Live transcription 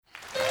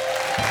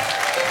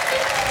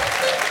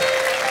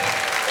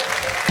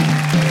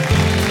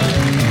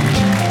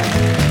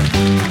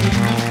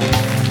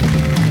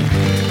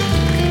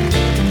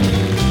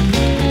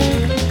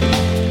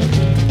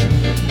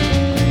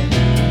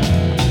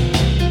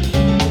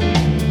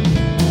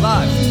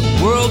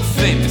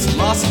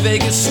Las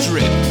Vegas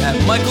Strip at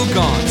Michael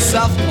Gaughan's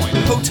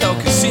SouthPoint Hotel,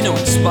 Casino,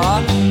 and Spa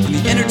in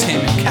the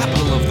entertainment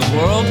capital of the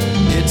world.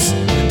 It's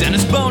the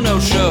Dennis Bono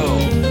Show,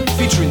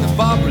 featuring the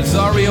Bob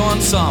Rosario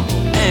Ensemble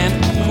and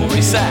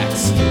Corey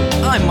Sachs.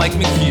 I'm Mike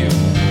McHugh.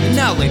 And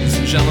now, ladies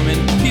and gentlemen,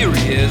 here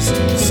he is,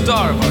 the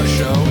star of our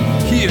show.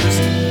 Here's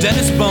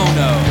Dennis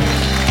Bono.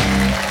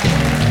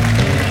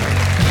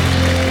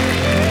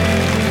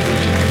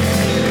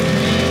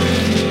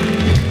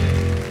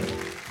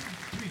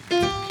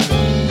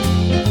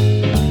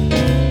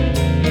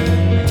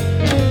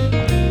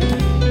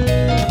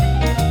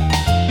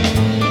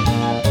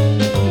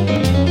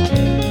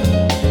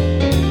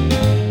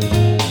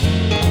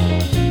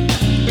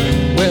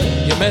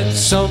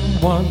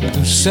 Someone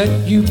who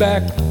set you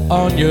back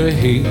on your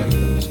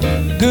heels.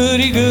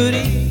 Goody,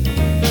 goody.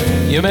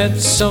 You met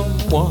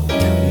someone,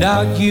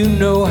 now you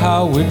know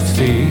how it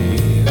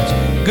feels.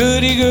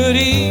 Goody,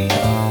 goody.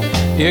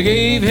 You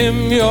gave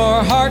him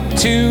your heart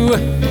too,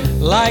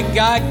 like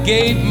I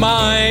gave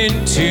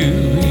mine to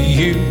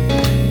you.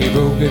 He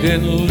broke it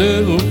in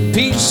little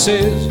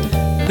pieces,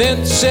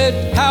 then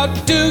said, how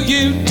do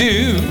you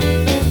do?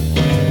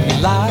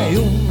 You lie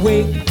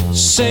awake,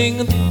 sing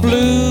the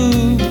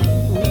blues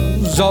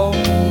all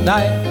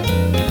night,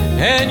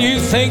 and you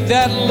think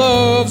that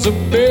love's a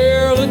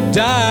barrel of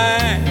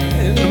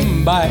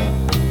dynamite.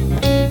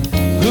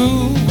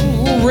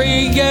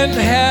 Hooray and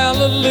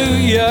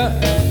hallelujah,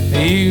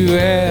 you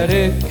had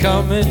it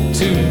coming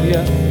to you.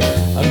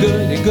 A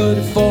goody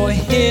goody for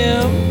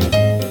him,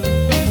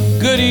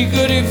 goody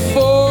goody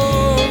for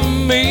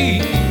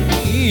me.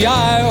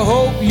 I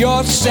hope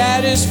you're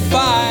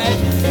satisfied,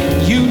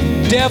 you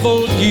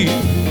devil you.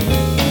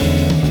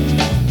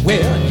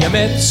 Well, you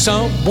met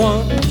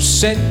someone who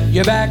set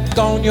you back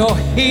on your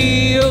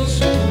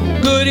heels.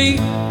 Goody,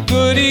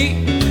 goody.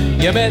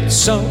 You met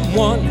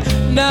someone,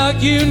 now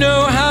you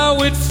know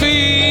how it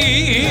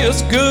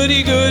feels.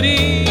 Goody,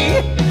 goody.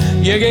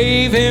 You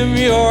gave him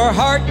your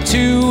heart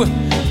too,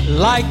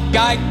 like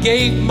I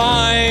gave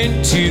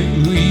mine to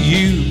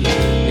you.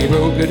 He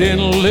broke it in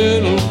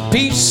little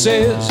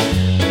pieces,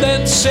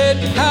 then said,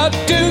 how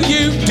do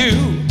you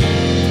do?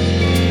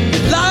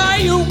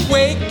 Lie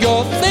awake,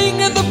 you're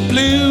thinking the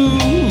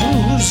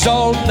blues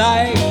all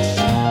night,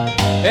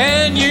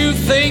 and you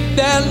think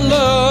that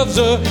love's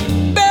a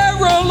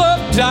barrel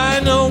of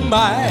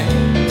dynamite.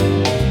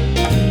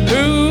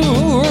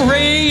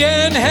 Hooray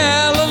and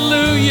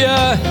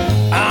hallelujah,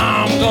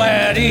 I'm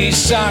glad he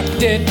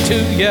socked it to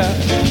you.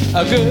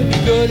 A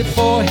goody goody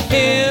for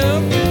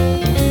him,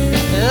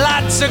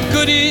 lots of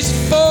goodies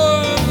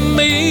for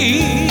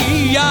me.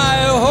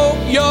 I hope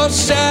you're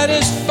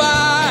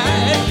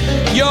satisfied,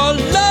 your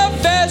love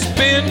has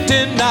been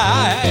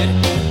denied.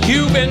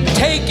 You've been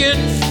taken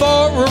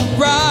for a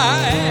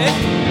ride.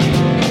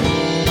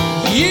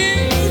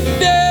 You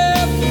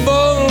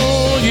devil,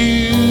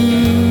 you.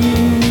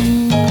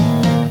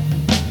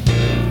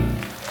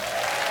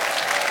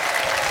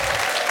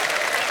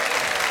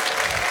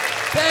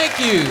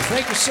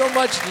 Thank you so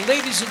much,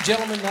 ladies and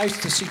gentlemen.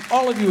 Nice to see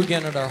all of you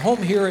again at our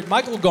home here at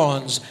Michael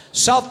Gaughan's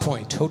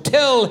SouthPoint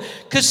Hotel,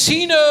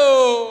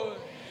 Casino,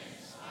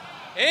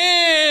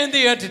 and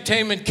the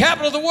entertainment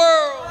capital of the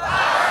world.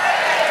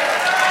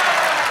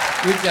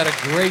 We've got a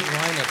great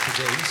lineup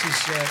today. This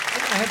is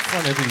I have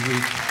fun every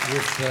week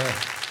with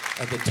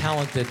the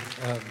talent that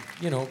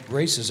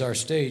graces our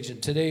stage,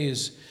 and today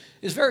is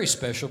very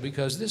special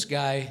because this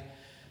guy,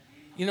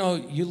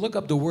 you look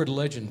up the word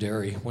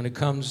legendary when it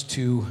comes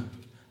to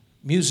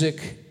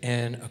music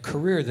and a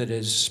career that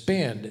has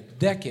spanned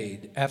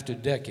decade after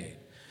decade.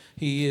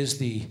 He is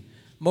the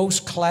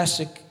most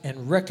classic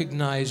and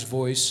recognized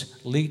voice,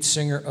 lead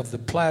singer of the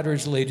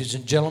Platters, ladies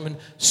and gentlemen.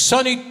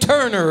 Sonny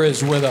Turner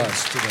is with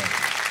us today.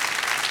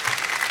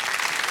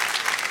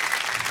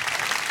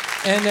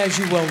 And as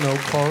you well know,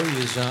 Corey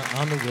is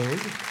on the road,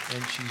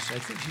 and I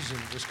think she's in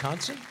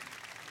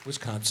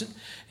Wisconsin.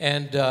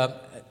 And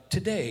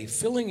today,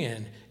 filling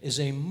in is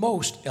a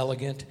most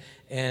elegant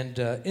and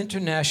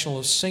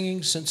international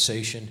singing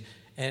sensation,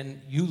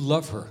 and you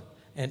love her.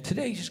 And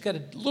today she's got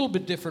a little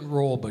bit different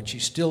role, but she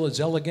still is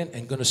elegant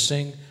and going to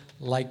sing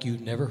like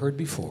you've never heard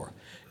before.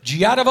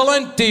 Giada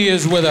Valenti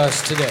is with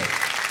us today.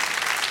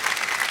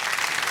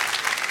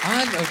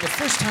 The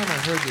first time I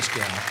heard this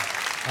gal,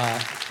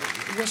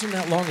 it wasn't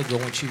that long ago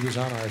when she was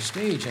on our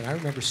stage, and I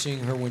remember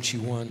seeing her when she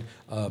won,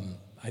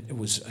 it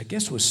was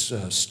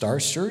Star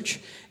Search,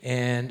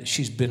 and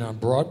she's been on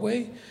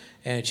Broadway,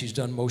 and she's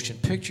done motion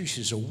pictures.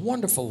 She's a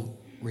wonderful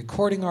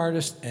recording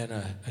artist and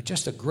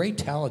just a great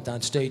talent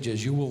on stage,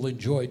 as you will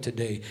enjoy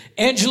today.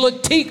 Angela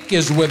Teek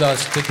is with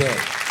us today.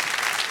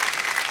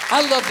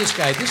 I love this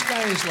guy. This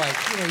guy is like,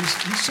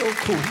 he's so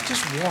cool. He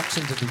just walks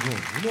into the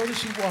room. You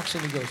notice he walks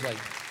in, he goes like,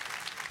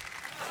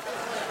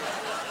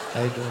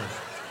 how you doing?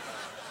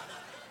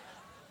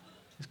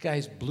 This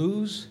guy's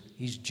blues,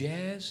 he's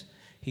jazz,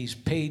 he's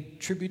paid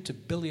tribute to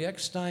Billy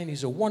Eckstine.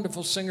 He's a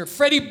wonderful singer.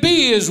 Freddie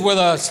B is with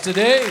us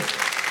today.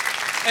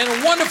 And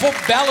a wonderful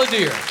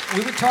balladeer.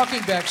 We were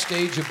talking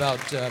backstage about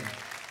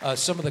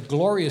some of the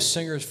glorious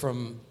singers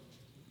from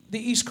the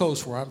East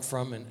Coast where I'm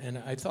from,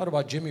 and I thought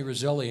about Jimmy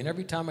Roselli, and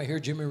every time I hear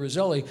Jimmy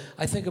Roselli,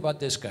 I think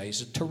about this guy.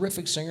 He's a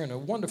terrific singer and a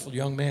wonderful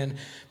young man.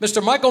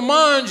 Mr. Michael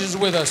Monge is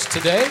with us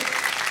today.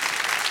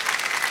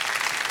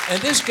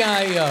 And this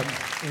guy,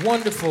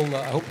 wonderful,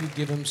 I hope you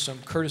give him some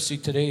courtesy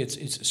today.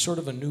 It's sort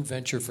of a new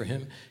venture for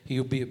him.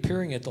 He'll be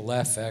appearing at the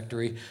Laugh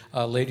Factory.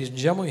 Ladies and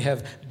gentlemen, we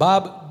have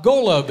Bob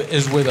Golub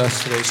is with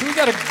us today. So we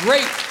got a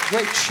great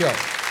show.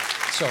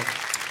 So,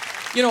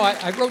 you know,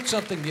 I wrote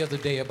something the other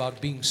day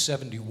about being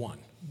 71.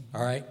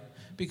 All right?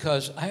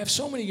 Because I have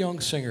so many young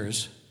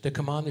singers that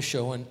come on the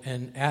show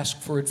and ask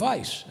for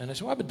advice. And I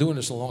said, well, I've been doing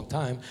this a long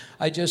time.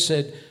 I just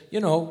said, you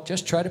know,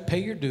 just try to pay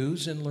your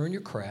dues and learn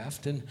your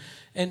craft. And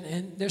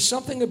there's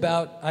something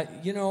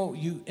about, you know,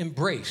 you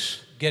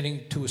embrace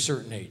getting to a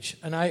certain age.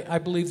 And I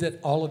believe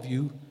that all of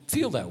you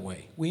feel that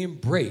way. We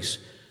embrace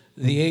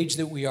the age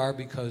that we are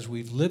because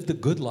we've lived a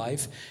good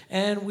life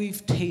and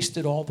we've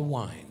tasted all the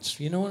wines.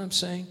 You know what I'm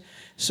saying?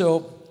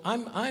 So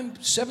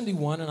I'm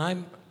 71 and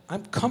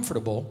I'm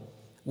comfortable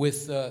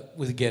with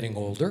getting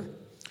older.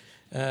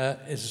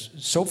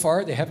 So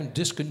far, they haven't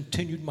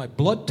discontinued my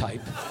blood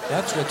type.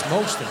 That's what's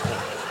most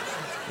important.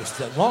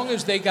 As long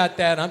as they got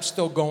that, I'm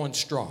still going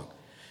strong.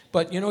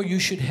 But, you know, you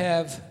should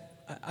have,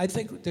 I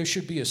think there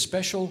should be a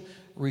special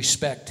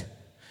respect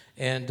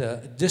and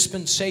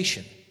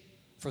dispensation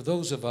for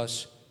those of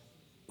us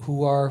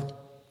who are,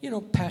 you know,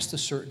 past a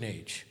certain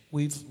age.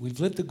 We've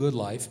lived a good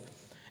life.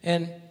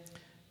 And,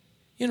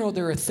 you know,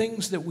 there are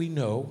things that we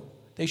know.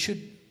 They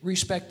should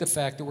respect the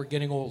fact that we're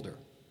getting older.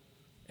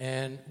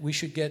 And we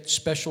should get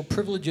special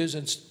privileges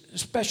and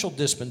special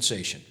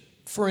dispensation.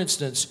 For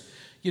instance,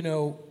 you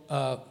know,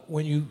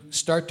 when you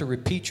start to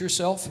repeat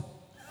yourself,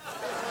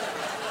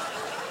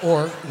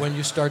 or when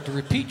you start to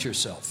repeat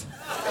yourself.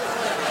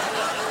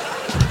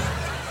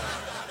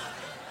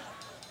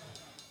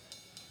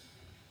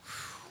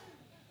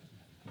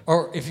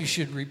 Or if you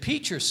should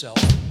repeat yourself.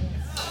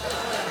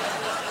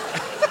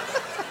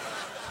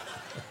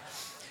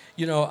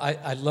 You know,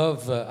 I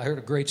love, I heard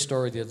a great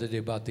story the other day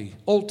about the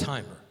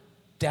old-timer,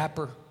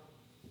 dapper,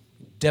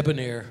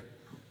 debonair,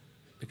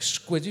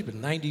 exquisite, he's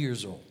been 90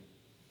 years old.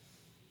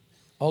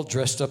 All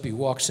dressed up, he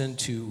walks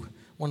into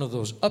one of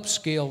those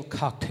upscale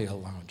cocktail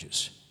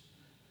lounges.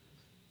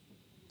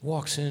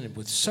 Walks in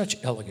with such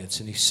elegance,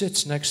 and he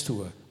sits next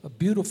to a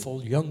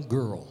beautiful young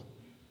girl.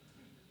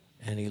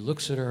 And he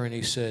looks at her and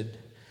he said,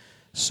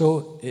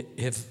 so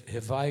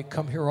if I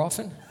come here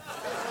often?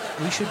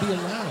 We should be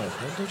allowed.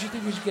 Don't you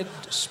think we should get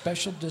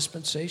special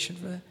dispensation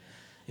for that?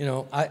 You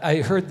know, I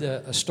heard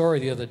a story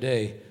the other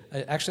day.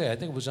 Actually, I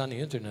think it was on the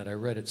internet. I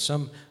read it.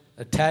 Some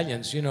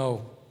Italians, you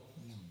know,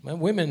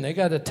 women, they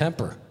got a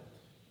temper.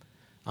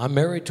 I'm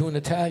married to an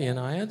Italian.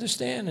 I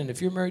understand. And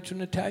if you're married to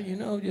an Italian, you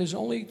know, there's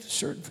only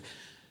certain...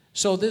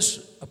 So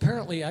this,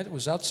 apparently, I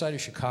was outside of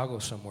Chicago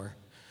somewhere.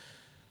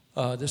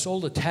 This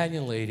old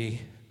Italian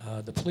lady,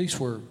 the police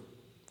were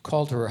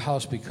called to her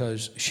house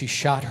because she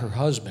shot her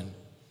husband.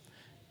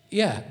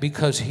 Yeah,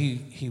 because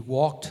he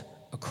walked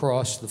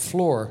across the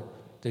floor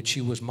that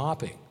she was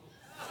mopping.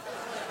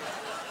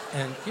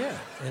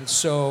 And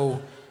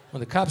so when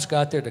the cops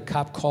got there, the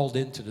cop called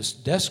into this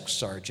desk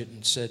sergeant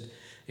and said,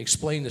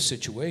 explain the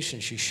situation.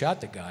 She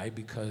shot the guy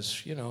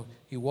because, you know,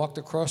 he walked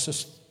across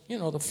this, you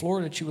know, the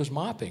floor that she was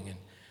mopping.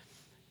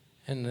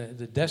 And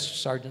the desk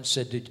sergeant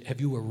said,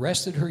 have you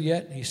arrested her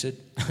yet? And he said,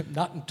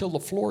 not until the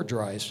floor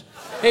dries.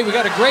 Hey, we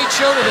got a great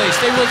show today.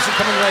 Stay with us, we're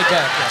coming right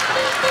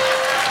back.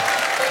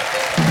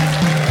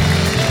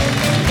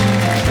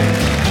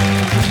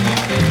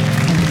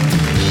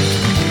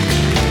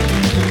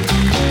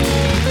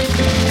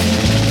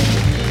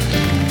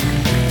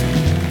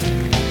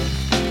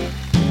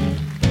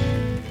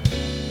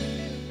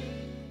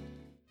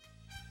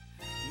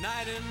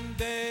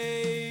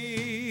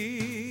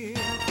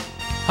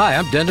 Hi,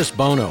 I'm Dennis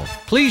Bono.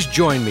 Please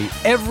join me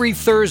every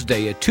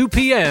Thursday at 2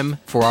 p.m.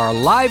 for our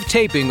live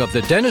taping of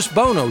The Dennis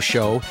Bono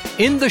Show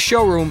in the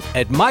showroom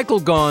at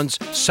Michael Gaughan's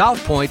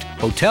SouthPoint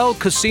Hotel,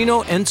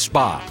 Casino, and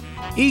Spa.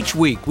 Each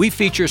week, we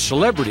feature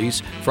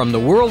celebrities from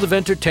the world of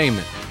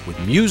entertainment with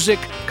music,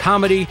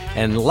 comedy,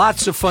 and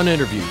lots of fun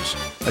interviews.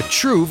 A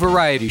true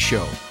variety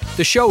show.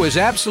 The show is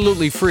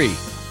absolutely free.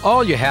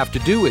 All you have to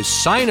do is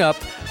sign up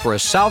for a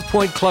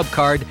SouthPoint Club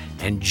card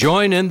and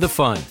join in the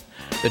fun.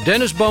 The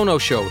Dennis Bono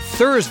Show,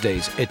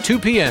 Thursdays at 2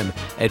 p.m.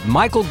 at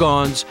Michael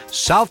Gaughan's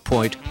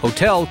SouthPoint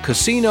Hotel,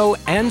 Casino,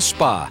 and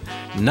Spa,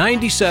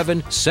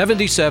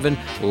 9777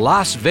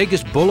 Las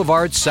Vegas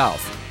Boulevard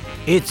South.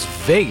 It's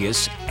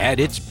Vegas at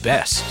its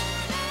best.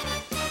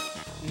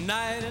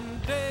 Night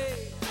and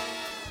day,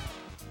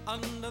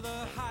 under the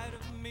height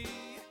of me.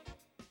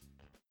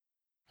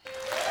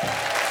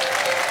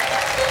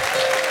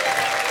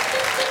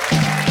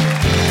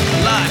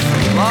 Live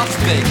from Las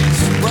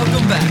Vegas,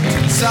 welcome back to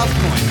the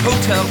SouthPoint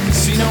Hotel,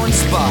 Casino, and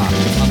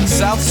Spa on the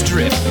South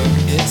Strip.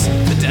 It's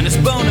the Dennis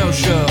Bono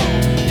Show.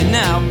 And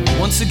now,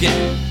 once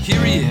again,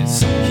 here he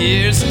is.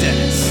 Here's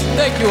Dennis.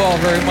 Thank you all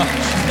very much.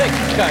 Thank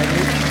you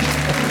kindly.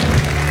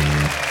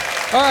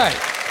 All right,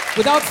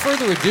 without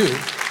further ado,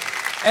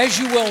 as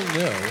you well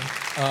know,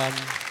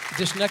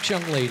 This next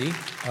young lady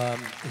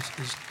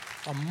is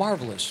a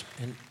marvelous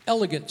and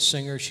elegant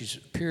singer. She's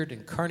appeared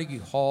in Carnegie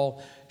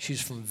Hall. She's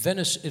from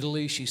Venice,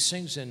 Italy. She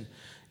sings in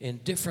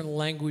different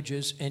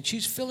languages, and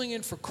she's filling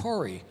in for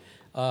Corey.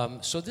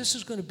 So this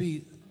is going to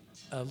be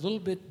a little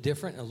bit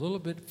different, a little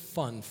bit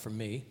fun for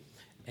me,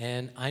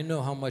 and I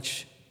know how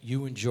much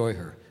you enjoy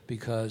her,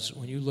 because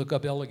when you look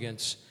up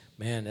elegance,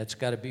 man, that's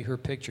got to be her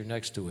picture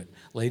next to it.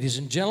 Ladies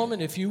and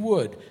gentlemen, if you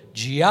would,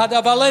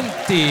 Giada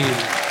Valenti.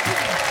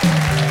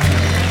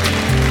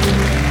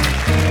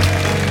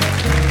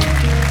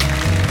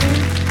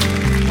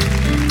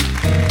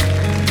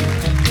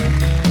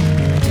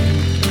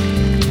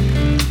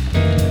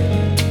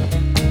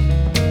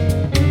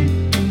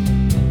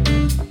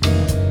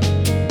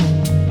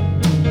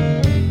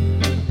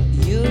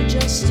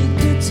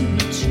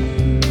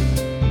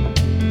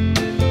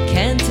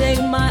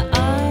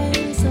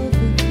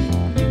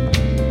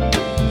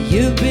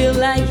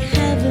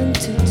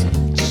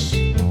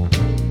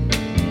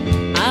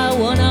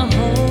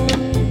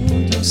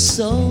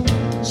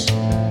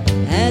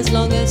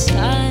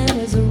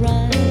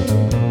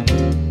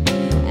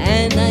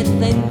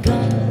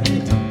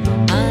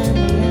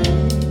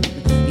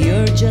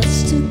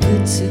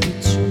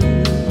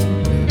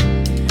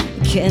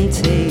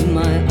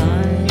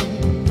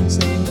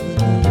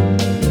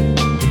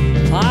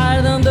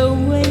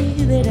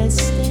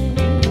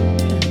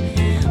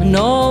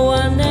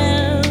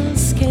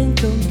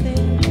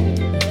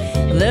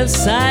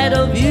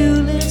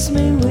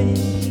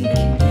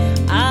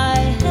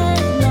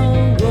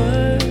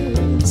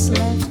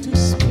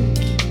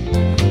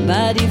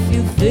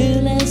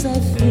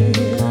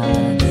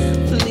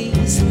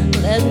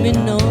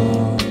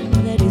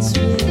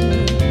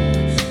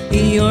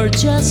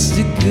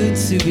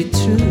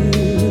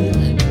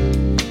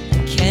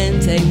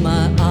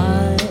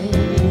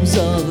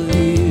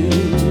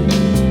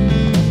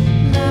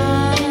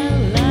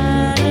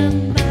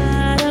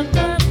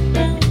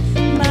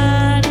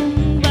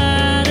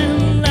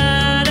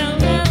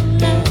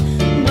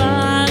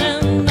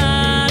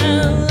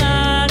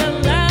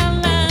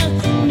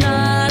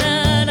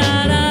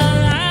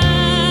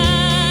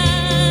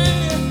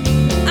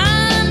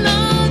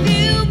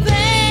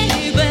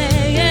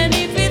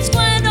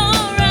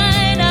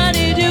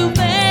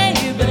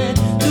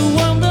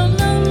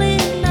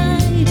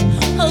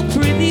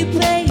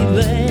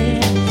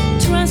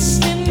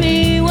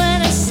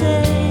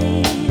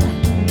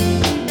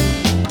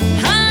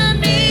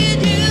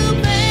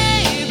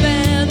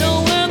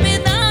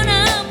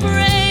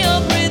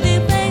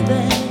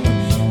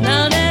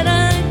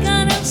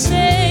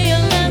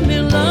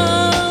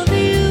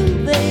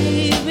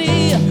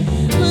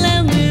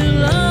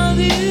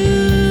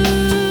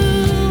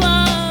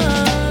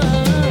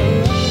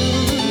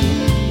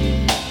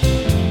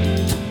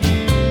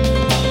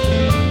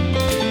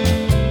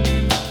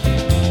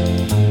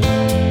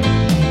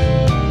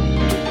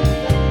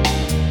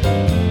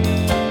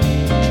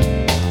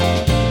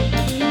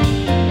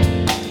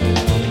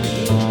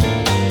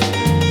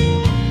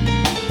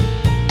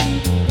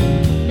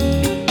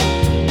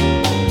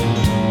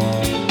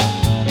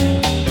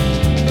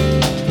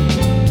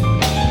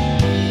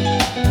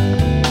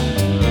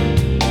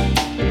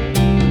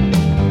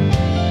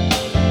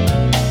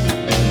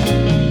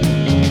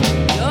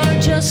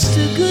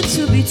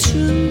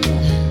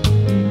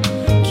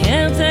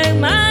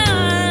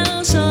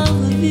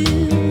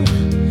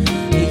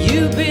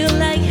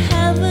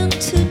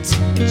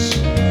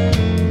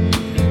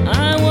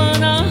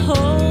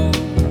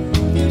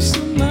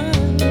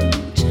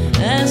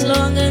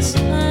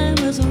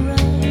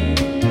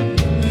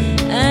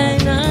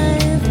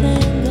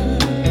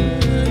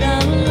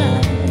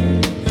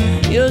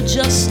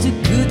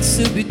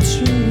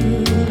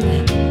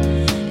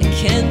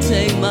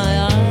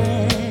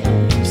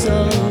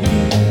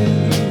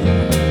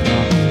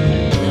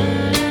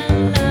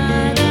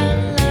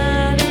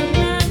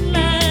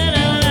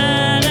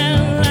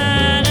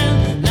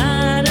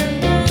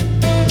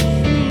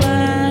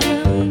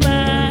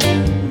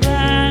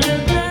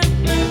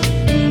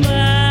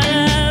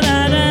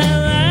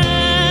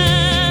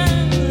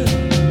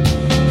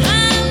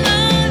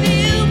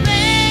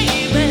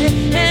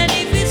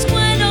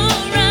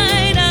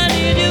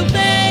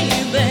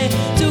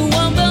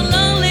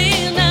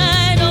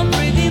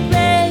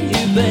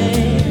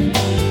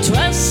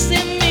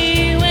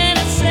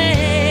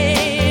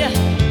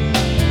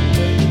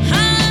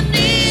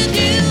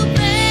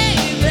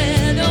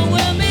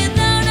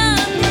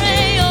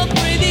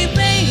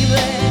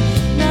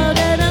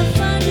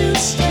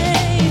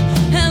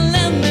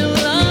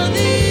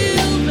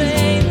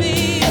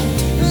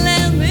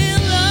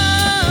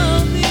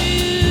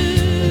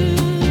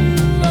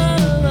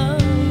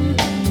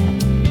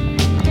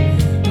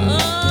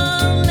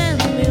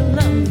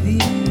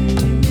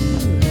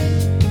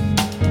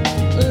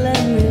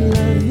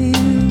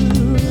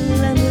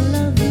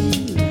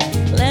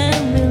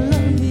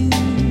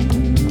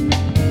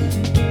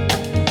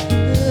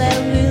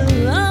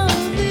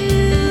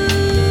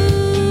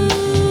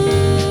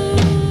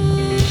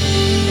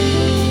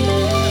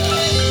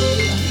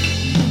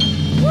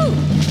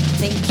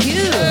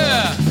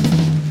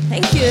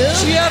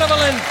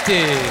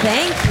 Valenti.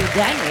 Thank you,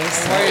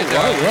 Dennis. How are you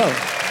doing? Whoa.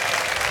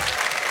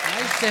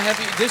 Nice to have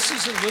you. This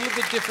is a little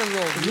bit different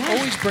role. You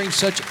always bring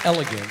such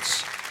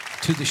elegance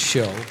to the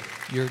show.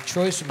 Your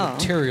choice of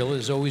material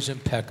is always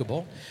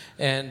impeccable.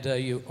 And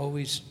you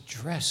always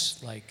dress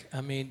like,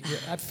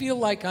 I feel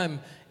like I'm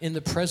in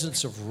the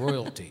presence of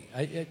royalty.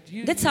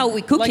 That's how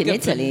we cook like in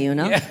Italy, you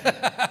know.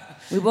 Yeah.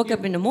 We woke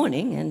up in the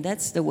morning, and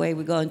that's the way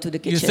we go into the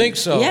kitchen. You think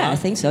so? Yeah, huh? I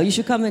think so. You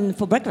should come in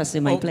for breakfast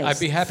in my place. I'd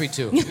be happy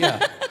to.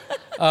 Yeah.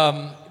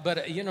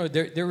 But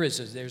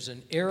there's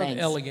an air of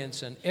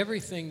elegance in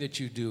everything that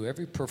you do,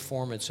 every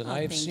performance. And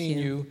I have seen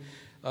you.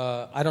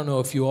 I don't know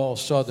if you all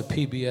saw the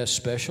PBS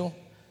special.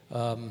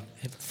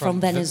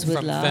 From Venice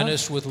with Love.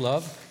 Venice with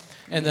Love.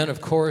 And then, of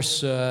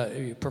course,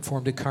 you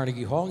performed at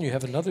Carnegie Hall, and you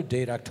have another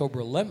date,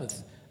 October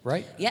 11th,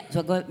 right? Yeah,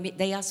 so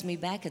they asked me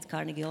back at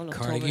Carnegie Hall,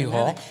 Carnegie October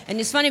 11th. Hall. And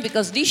it's funny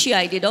because this year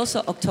I did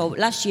also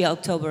last year,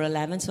 October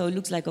 11th, so it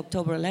looks like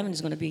October 11th is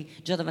going to be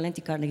Giada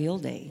Valenti Carnegie Hall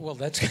Day. Well,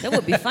 that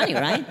would be funny,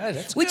 right?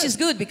 That's Which good. is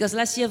good because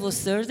last year was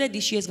Thursday,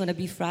 this year is going to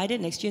be Friday,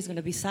 next year is going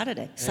to be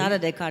Saturday.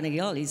 Saturday, Carnegie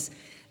Hall is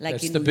like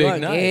That's in the New big York.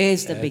 night.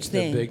 It's the big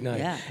thing. The big night.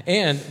 Yeah.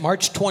 And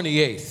March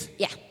 28th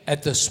Yeah.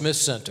 at the Smith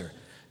Center.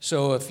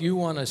 So if you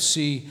want to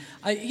see,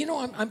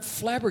 I'm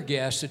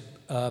flabbergasted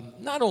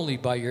not only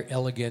by your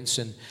elegance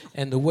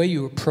and the way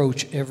you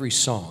approach every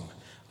song,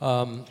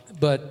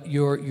 but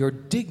your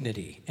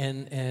dignity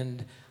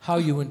and how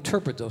you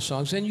interpret those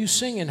songs. And you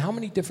sing in how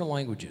many different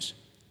languages?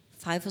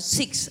 5 or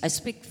 6. I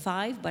speak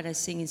 5, but I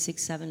sing in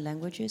 6, 7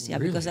 languages. Yeah,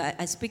 Really? because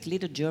I speak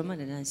little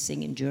German and I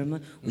sing in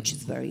German, which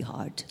is very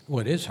hard. Well,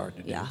 it is hard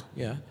to do. Yeah.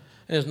 Yeah.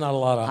 There's not a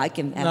lot of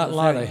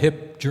have a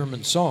hip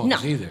German songs No.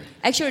 either.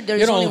 Actually,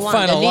 there's You only don't one.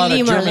 find a the lot of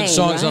Lili German Marlene,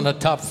 songs right? on the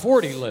top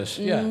 40 list.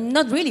 Yeah.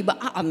 Not really, but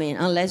I mean,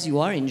 unless you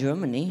are in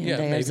Germany. Yeah,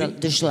 There's maybe.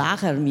 the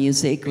Schlager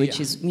music,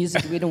 which is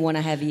music we don't want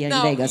to have here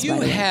in Vegas. Now, by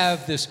the way.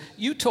 have this.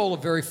 You told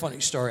a very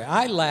funny story.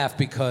 I laugh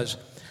because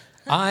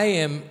I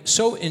am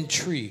so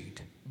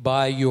intrigued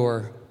by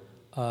your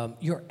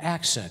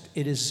accent.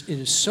 It is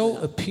so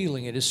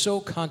appealing. It is so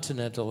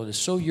continental. It is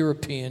so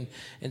European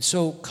and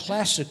so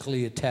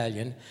classically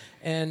Italian.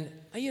 And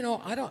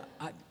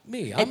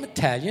I'm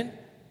Italian.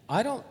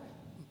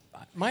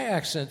 My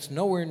accent's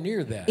nowhere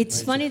near that.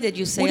 It's funny that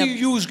you say. What are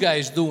you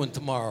guys doing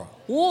tomorrow?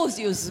 Who's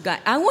you guys?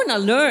 I want to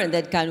learn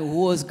that kind of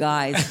who's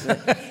guys.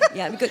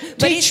 Yeah, because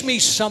Teach me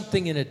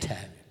something in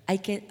Italian. I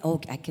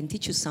can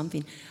teach you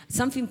something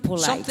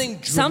polite,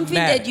 Something something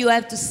dramatic. that you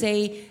have to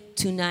say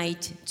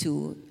tonight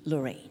to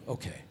Lorraine.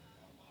 Okay.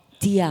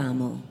 Ti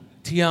amo.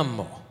 Ti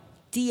amo.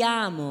 Ti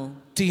amo.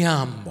 Ti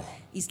amo.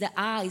 Is the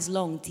A is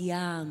long. Ti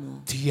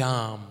amo. Ti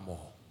amo.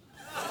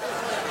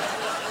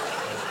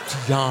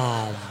 Ti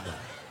amo.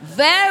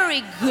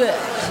 Very good.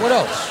 What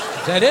else?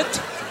 Is that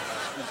it?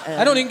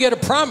 I don't even get a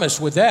promise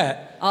with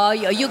that. Oh,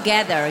 you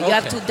get there. You Okay.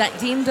 have to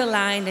dim the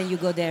line, and you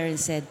go there and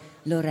said,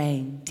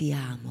 Lorraine, ti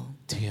amo.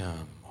 Ti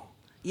amo.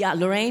 Yeah,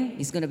 Lorraine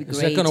is going to be great.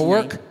 Is that going to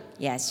tonight. work?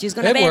 Yes, she's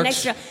going to It make an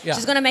works. extra. Yeah.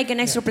 She's going to make an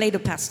extra plate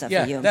of pasta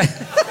Yeah. for you.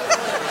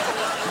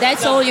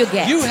 That's all you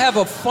get. You have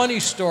a funny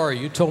story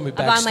you told me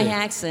about backstage. my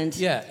accent.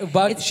 Yeah,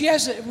 but she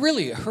has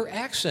her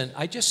accent.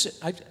 I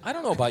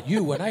don't know about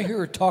you. When I hear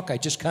her talk, I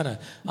just kind of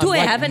Do I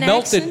like have an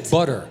melted accent?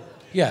 butter.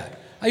 Yeah.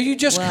 You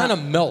just Well, kind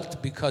of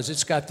melt because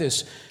it's got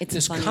this It's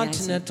a funny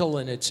continental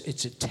and it's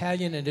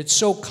Italian and it's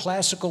so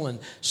classical and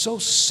so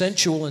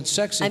sensual and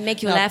sexy. I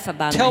make you Now, laugh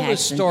about tell my the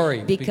accent.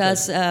 story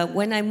Because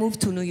when I moved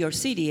to New York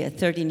City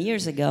 13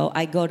 years ago,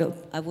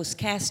 I was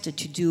casted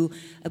to do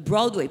a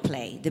Broadway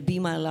play, The Be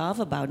My Love,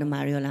 about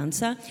Mario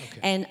Lanza. Okay.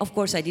 And of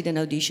course I did an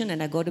audition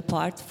and I got a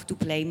part to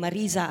play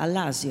Marisa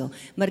Allasio.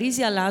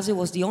 Marisa Allasio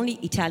was the only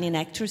Italian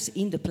actress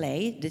in the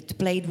play that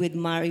played with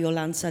Mario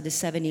Lanza, The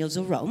 7 Years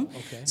of Rome.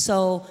 Okay.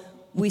 So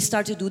we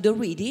started to do the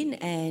reading,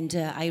 and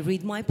I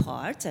read my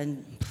part,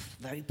 and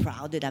very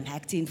proud that I'm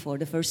acting for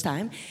the first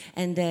time.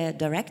 And the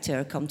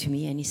director come to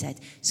me and he said,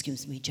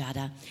 "Excuse me,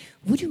 Giada,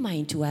 would you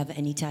mind to have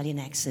an Italian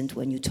accent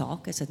when you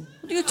talk?" I said,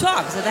 "What do you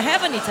talk?" I said, "I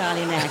have an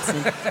Italian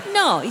accent."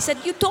 "No," he said,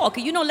 "You talk,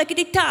 like an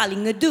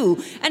Italian do."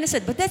 And I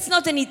said, "But that's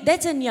not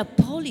that's a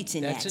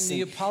Neapolitan accent." That's a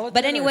Neapolitan.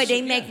 But anyway, they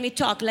yeah. make me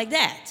talk like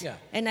that. Yeah.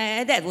 And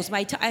that was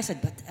my I said,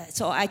 "But,"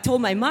 so I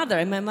told my mother,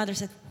 and my mother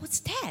said,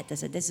 "What's that?" I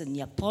said, "That's a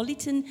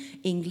Neapolitan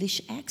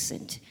English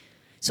accent."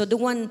 So the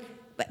one,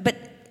 but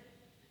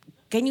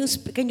can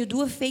you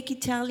do a fake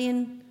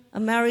Italian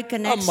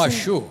American accent?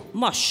 Mashu.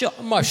 Mashu.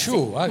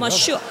 Mashu.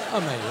 Mashu. I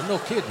mean, no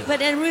kidding.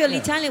 But in real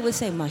Italian, we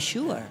say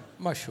mashure.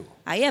 Mashu.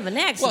 I have an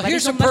accent. Well, but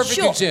here's it's a perfect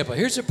mashu. example.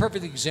 Here's a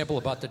perfect example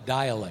about the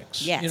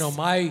dialects. Yes.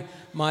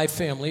 My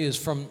family is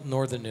from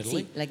northern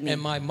Italy, like me.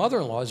 and my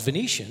mother-in-law is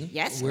Venetian.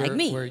 Yes, where, like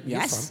me. Where you're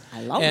Yes, from.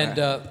 I love and,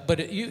 her. But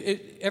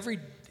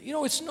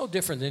it's no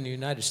different than the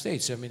United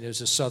States. I mean,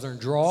 there's a southern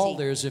drawl,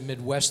 there's a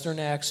Midwestern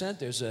accent,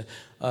 there's a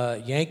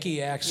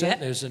Yankee accent,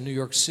 there's a New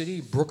York City,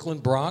 Brooklyn,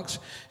 Bronx,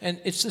 and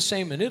it's the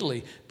same in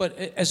Italy. But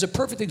as a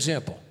perfect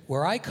example,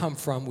 where I come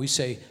from, we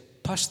say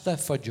pasta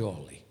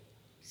fagioli,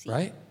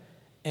 right?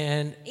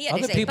 And Yeah,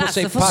 other they people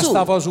say pasta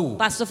fazool.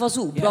 Pasta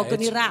fazool, Yeah,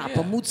 broccoli it's- wrap,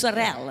 yeah,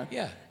 mozzarella.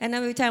 yeah. And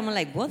every time I'm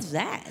like, what's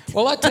that?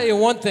 Well, I'll tell you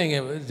one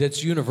thing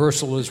that's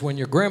universal is when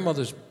your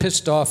grandmother's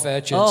pissed off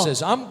at you and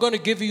says, I'm going to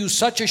give you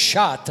such a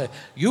shot.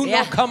 You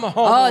Yeah. not come home.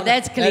 Oh,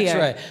 that's clear.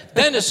 That's right.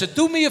 Dennis said,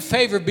 do me a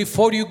favor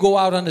before you go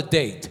out on a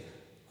date.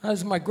 That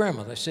was my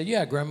grandmother. I said,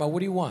 yeah, Grandma, what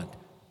do you want?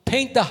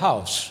 Paint the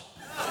house.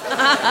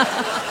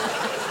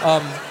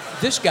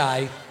 This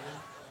guy,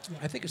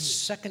 I think it's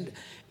second,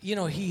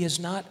 he has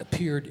not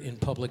appeared in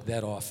public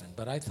that often,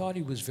 but I thought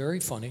he was very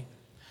funny.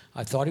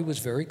 I thought he was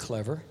very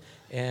clever,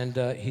 and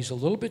he's a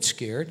little bit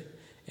scared,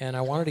 and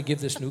I wanted to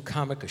give this new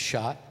comic a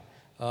shot.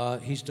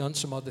 He's done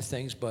some other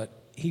things, but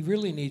he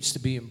really needs to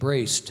be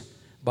embraced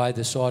by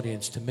this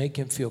audience to make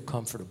him feel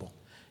comfortable.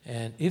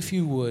 And if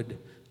you would,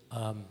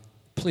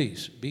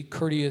 please be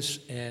courteous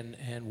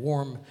and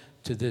warm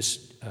to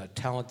this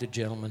talented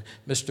gentleman,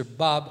 Mr.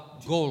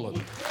 Bob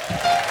Golub.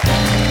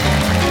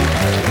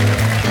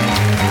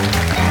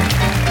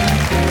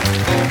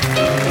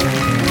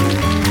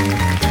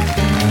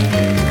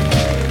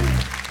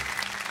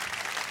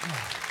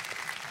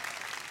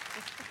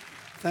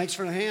 Thanks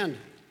for the hand.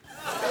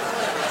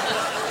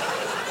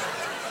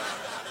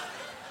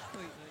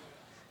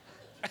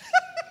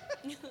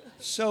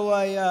 So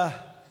I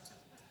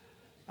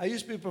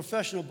used to be a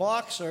professional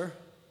boxer.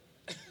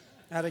 I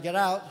had to get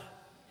out.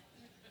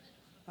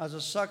 I was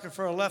a sucker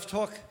for a left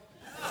hook.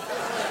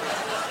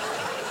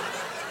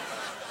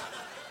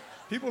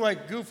 People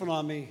like goofing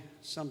on me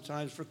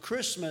sometimes. For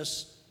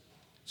Christmas,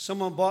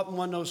 someone bought me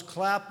one of those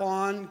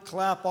clap-on,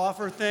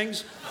 clap-offer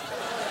things.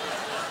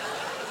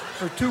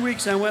 For 2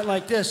 weeks, I went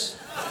like this.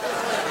 I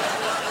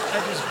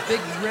had this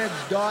big red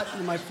dot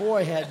in my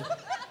forehead.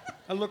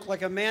 I looked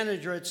like a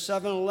manager at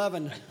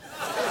 7-Eleven.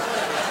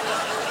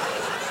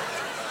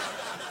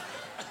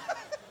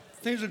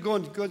 Things are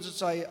going good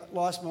since I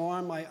lost my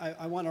arm.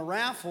 I won a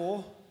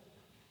raffle.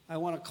 I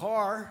won a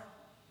car.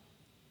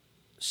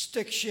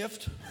 Stick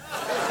shift.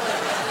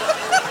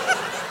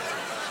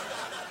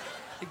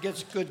 It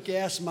gets good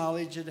gas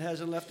mileage. It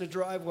hasn't left the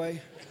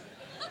driveway.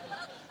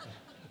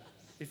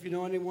 If you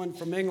know anyone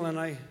from England,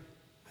 I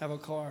have a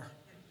car.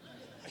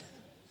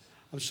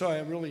 I'm sorry,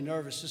 I'm really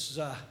nervous. This is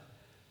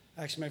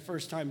actually my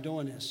first time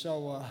doing this.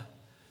 So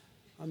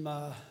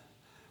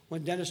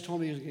when Dennis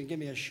told me he was going to give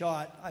me a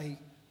shot, I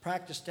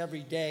practiced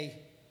every day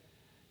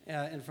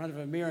in front of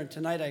a mirror. And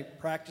tonight I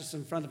practiced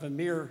in front of a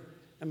mirror,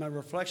 and my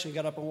reflection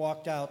got up and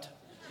walked out.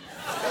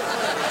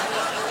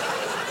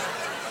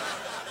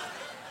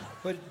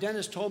 But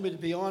Dennis told me to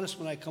be honest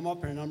when I come up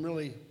here, and I'm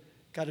really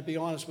got to be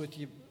honest with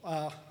you.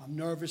 I'm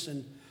nervous,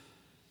 and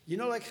you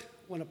know, like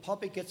when a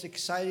puppy gets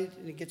excited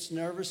and he gets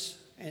nervous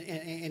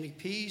and he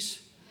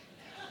pees.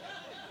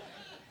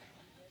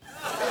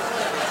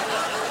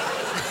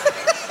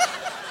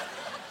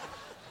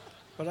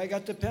 But I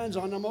got the pens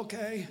on. I'm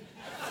okay.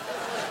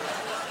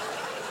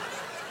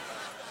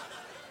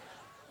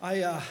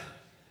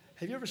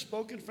 Have you ever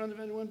spoken in front of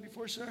anyone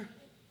before, sir?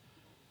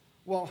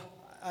 Well,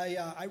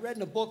 I read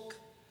in a book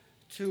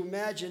to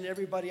imagine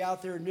everybody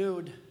out there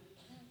nude.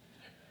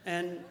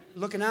 And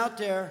looking out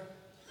there,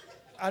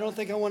 I don't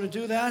think I want to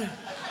do that.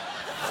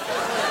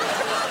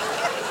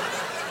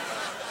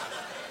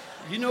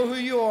 You know who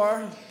you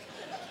are.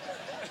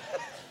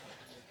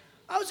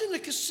 I was in the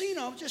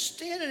casino, I was just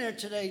standing there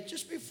today,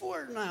 just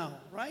before now,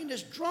 right? And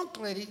this drunk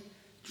lady,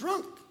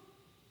 drunk,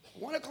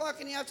 1 o'clock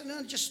in the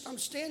afternoon, I'm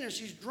standing there,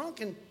 she's drunk,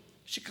 and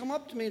she come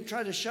up to me and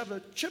tried to shove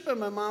a chip in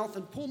my mouth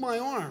and pull my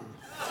arm.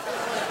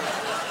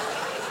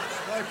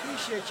 Well, I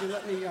appreciate you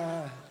letting me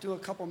do a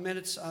couple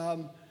minutes. I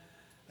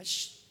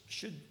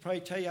should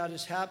probably tell you how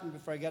this happened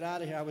before I get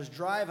out of here. I was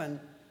driving,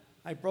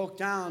 I broke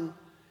down,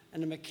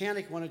 and the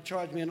mechanic wanted to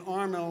charge me an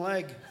arm and a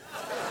leg.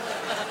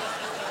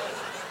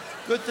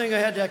 Good thing I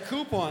had that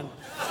coupon.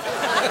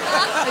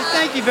 Hey,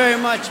 thank you very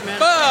much, man.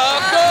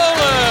 Bob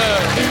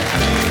Golub!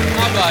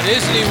 How about,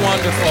 isn't he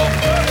wonderful?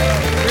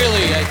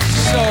 Really,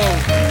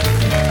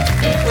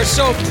 we're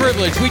so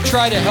privileged. We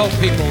try to help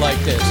people like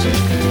this.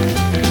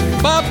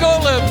 Bob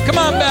Golub, come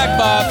on back,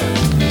 Bob.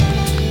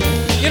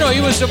 You know, he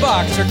was a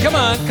boxer. Come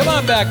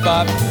on back,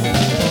 Bob.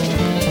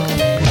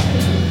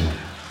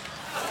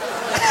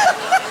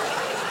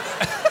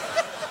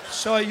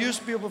 So I used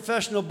to be a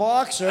professional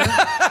boxer.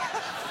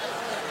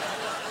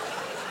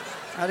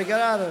 I had to get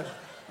out of it.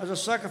 I was a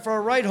sucker for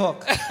a right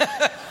hook.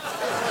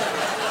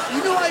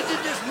 You know, I did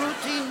this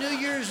routine New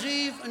Year's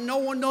Eve, and no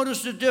one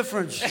noticed the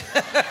difference.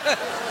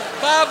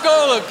 Bob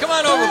Golub, come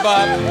on over,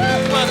 Bob.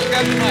 Come on,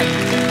 grab the mic.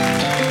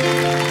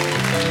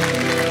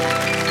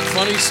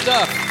 Funny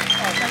stuff.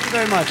 Oh, thank you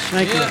very much.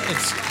 Thank you.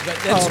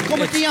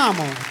 Come ti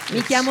chiamo?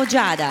 Mi chiamo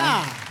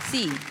Giada.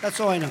 Sì. That's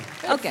all I know.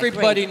 Okay,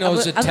 Everybody great.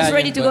 knows I was Italian,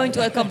 ready to but- go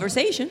into a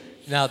conversation.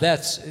 Now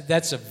that's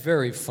a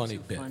very funny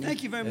bit.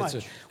 Thank you very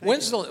much.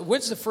 When's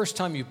the first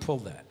time you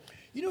pulled that?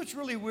 You know, it's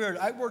really weird.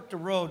 I worked the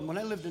road. When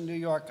I lived in New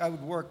York, I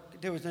would work.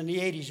 There was in the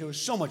 80s, there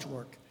was so much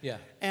work. Yeah.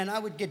 And I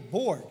would get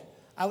bored.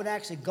 I would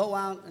actually go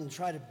out and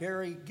try to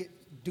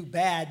do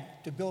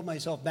bad to build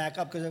myself back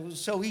up because it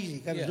was so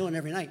easy. I was doing it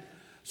every night.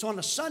 So on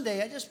a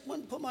Sunday, I just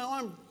went and put my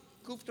arm,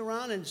 goofed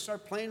around, and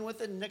started playing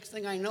with it. And next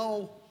thing I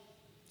know,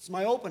 it's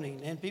my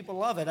opening, and people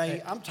love it.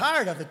 I'm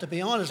tired of it, to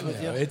be honest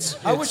with you.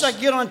 I wish I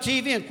could get on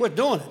TV and quit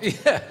doing it.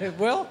 Yeah,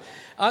 well,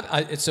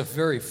 it's a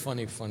very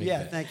funny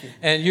Yeah, bit. thank you.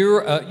 And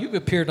you've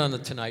appeared on The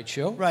Tonight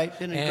Show. Right,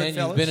 been in and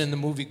Goodfellas. you've been in the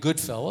movie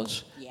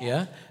Goodfellas.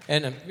 Yeah.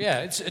 And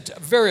it's a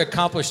very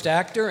accomplished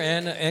actor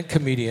and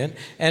comedian,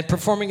 and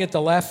performing at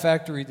the Laugh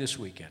Factory this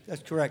weekend.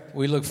 That's correct.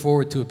 We look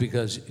forward to it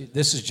because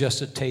this is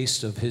just a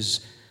taste of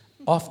his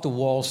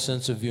off-the-wall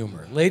sense of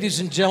humor. Ladies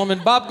and gentlemen,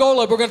 Bob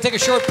Golub. We're going to take a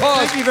short pause.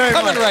 Thank you very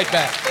much. Coming right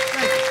back.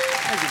 Thank you.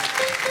 Thank you.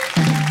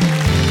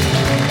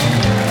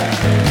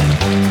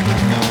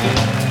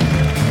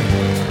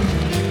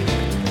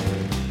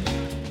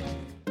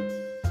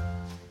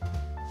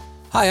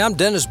 Hi, I'm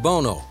Dennis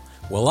Bono.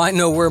 Well, I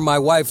know where my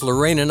wife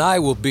Lorraine and I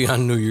will be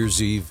on New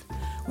Year's Eve.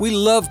 We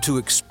love to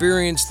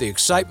experience the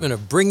excitement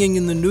of bringing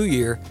in the new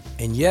year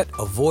and yet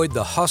avoid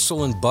the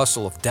hustle and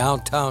bustle of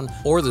downtown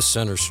or the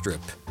center strip.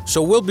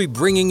 So we'll be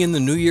bringing in the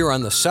new year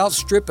on the South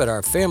Strip at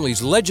our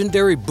family's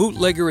legendary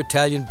Bootlegger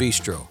Italian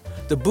Bistro.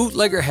 The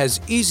Bootlegger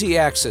has easy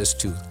access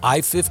to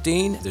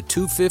I-15, the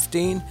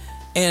 215,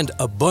 and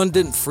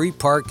abundant free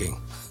parking.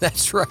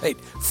 That's right,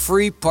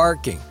 free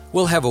parking.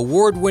 We'll have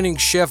award-winning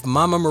chef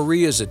Mama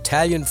Maria's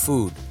Italian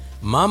food.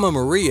 Mama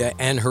Maria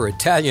and her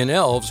Italian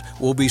elves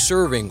will be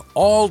serving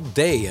all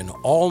day and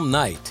all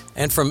night.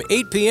 And from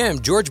 8 p.m.,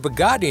 George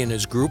Bugatti and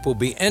his group will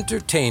be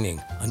entertaining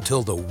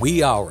until the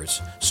wee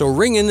hours. So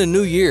ring in the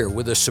new year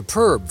with a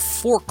superb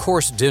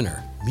 4-course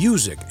dinner,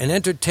 music and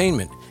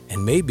entertainment,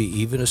 and maybe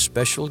even a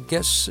special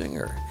guest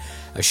singer.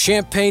 A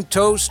champagne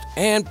toast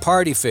and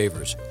party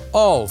favors,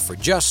 all for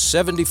just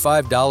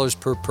 $75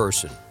 per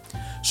person.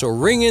 So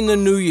ring in the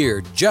new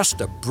year just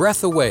a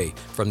breath away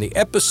from the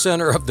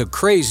epicenter of the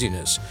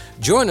craziness.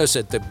 Join us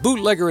at the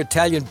Bootlegger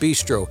Italian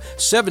Bistro,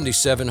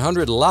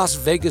 7700 Las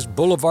Vegas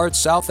Boulevard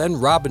South and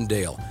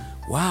Robindale.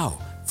 Wow,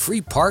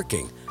 free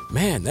parking.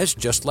 Man, that's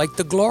just like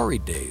the glory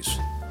days.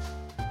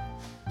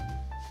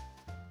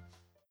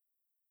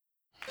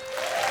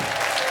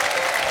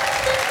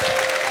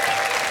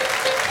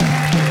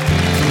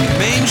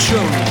 Main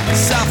showroom,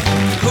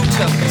 SouthPoint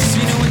Hotel,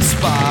 Casino and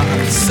Spa on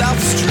the South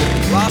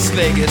Strip, Las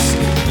Vegas.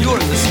 You're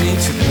listening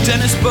to the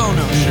Dennis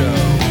Bono Show.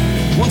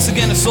 Once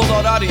again, a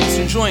sold-out audience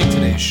enjoying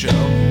today's show.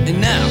 And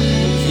now,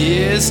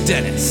 here's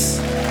Dennis.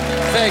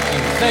 Thank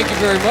you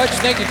very much.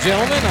 Thank you,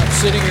 gentlemen. I'm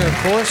sitting here, of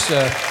course,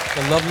 the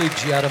lovely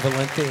Giada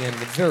Valenti and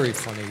the very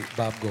funny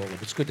Bob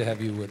Golub. It's good to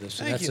have you with us.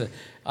 Thank you.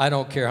 I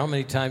don't care how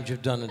many times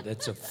you've done it.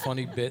 It's a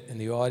funny bit,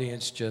 and the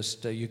audience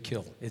just, you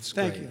kill. It's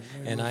Thank great. you.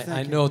 And Thank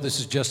I you. know this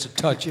is just a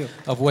touch Thank you.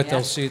 of what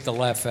they'll see at the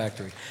Laugh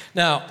Factory.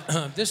 Now,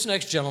 this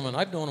next gentleman,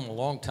 I've known him a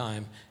long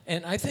time,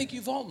 and I think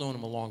you've all known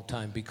him a long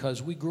time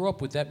because we grew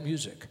up with that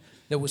music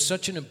that was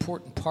such an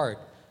important part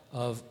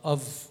of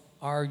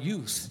our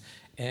youth.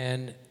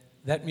 And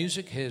that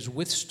music has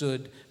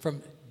withstood,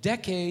 from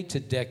decade to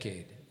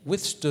decade,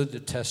 withstood the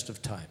test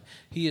of time.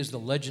 He is the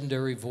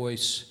legendary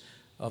voice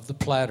of the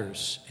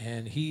Platters,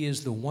 and he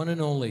is the one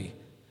and only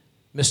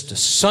Mr.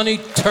 Sonny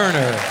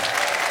Turner.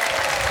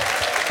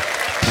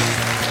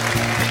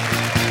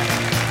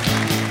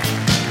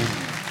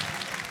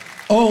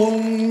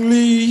 Only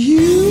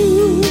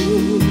you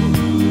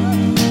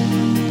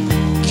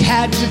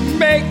can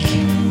make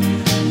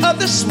of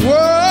this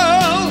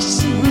world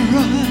seem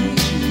right.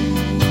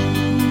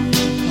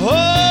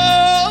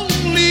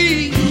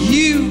 Only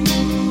you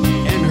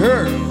and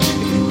her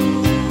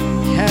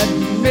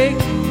can make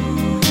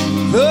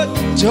the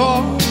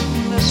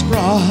darkness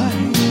bright.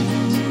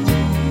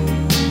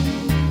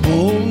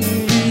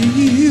 Only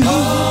you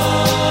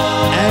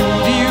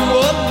and you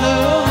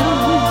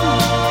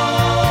alone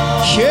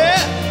can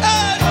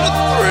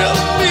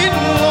thrill me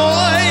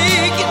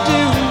like you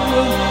do,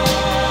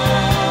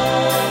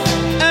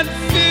 and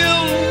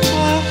fill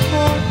my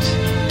heart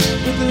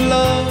with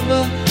love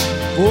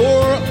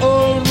for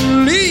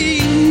only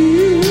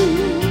you.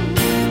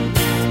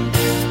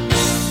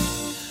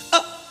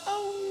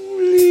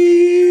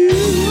 Only you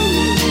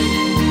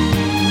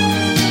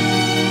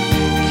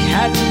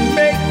can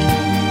make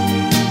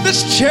this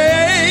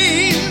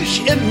change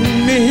in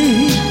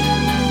me.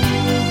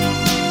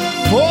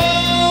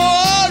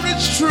 For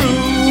it's true,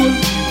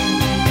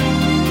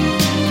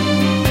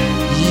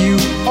 you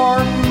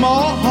are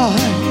my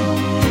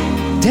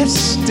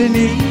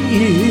destiny.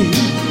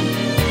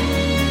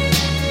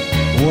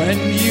 When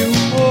you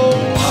hold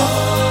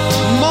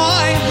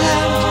my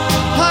hand,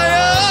 I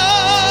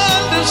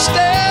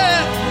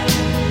understand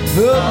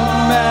the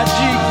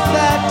magic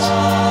that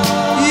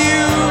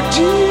you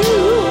do.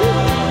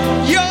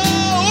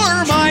 You're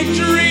my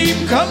dream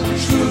come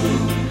true,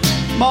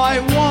 my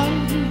one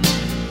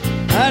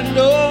and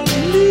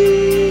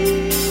only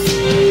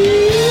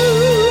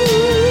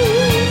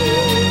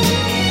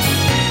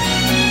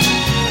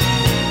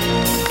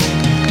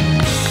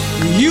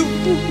you.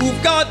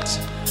 You've got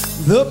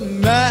the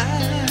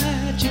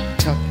magic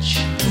touch.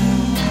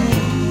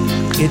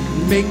 It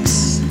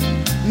makes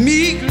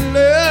me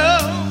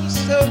glow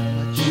so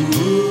much.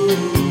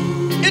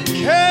 It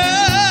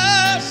can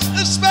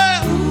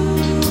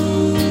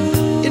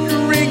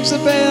rings a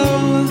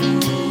bell,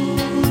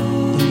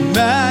 the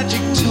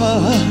magic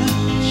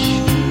touch.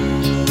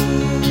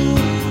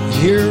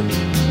 Here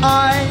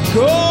I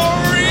go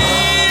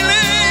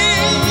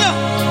reeling.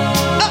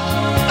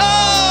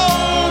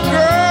 Oh,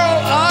 girl,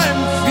 I'm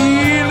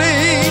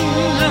feeling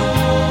the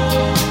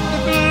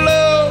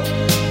glow.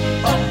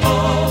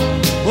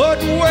 But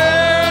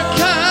where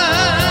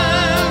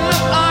can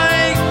I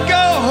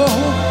go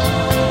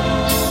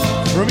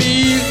from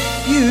you?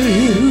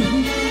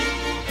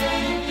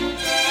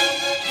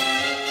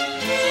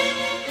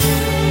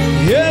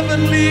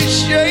 Heavenly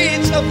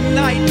shades of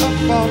night are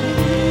falling.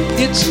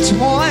 It's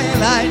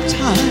twilight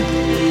time.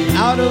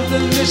 Out of the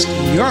mist,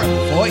 your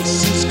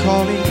voice is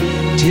calling.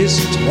 'Tis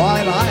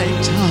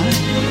twilight time.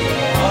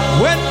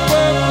 When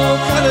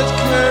purple-colored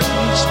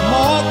curtains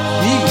mock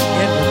the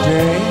end of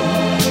day,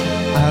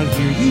 I'll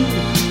hear you,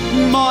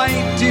 my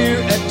dear,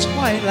 at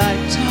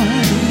twilight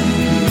time.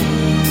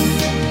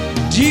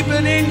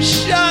 Deepening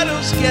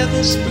shadows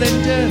gather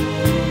splendor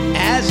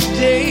as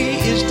day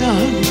is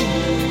done.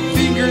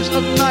 Fingers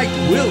of night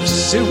will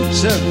soon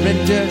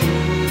surrender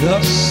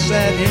the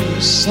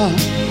setting sun.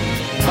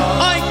 I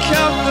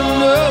count the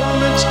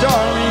moments,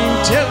 darling,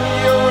 till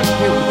you're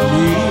here with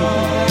me.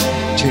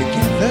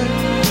 Together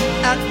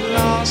at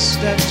last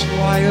at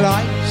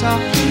twilight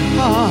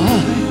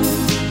time.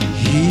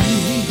 Here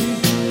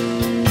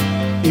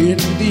in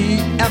the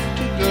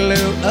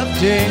afterglow of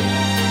day,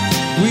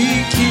 we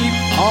keep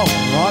our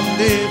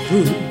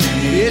rendezvous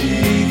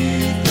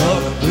beneath the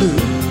blue.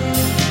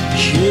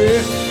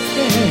 Yeah.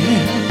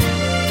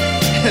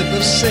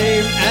 The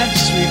same and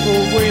sweet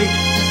way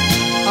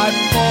I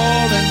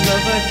fall in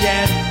love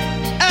again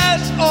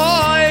as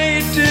I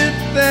did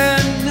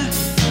then.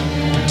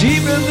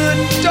 Deep in the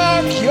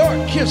dark your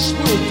kiss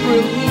will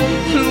thrill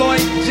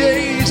like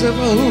days of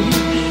old,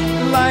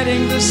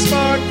 lighting the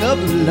spark of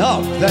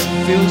love that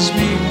fills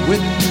me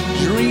with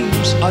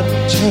dreams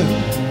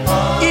untold.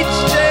 Each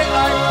day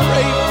I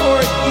pray for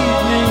an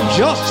evening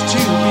just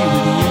to be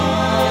with you.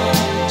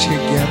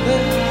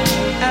 Together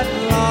at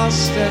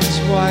last at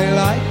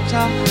twilight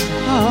time.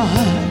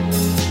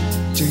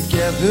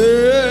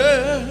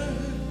 Together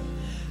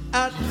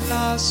at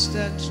last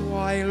at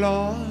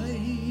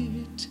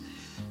twilight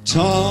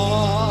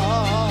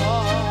time.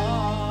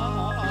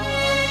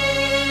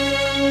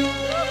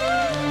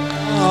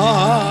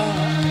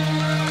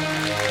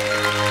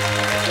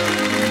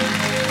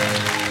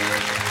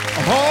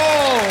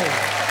 Oh,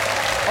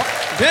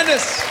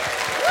 Dennis.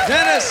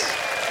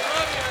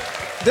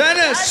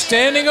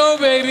 Standing O,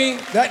 baby.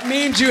 That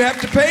means you have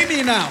to pay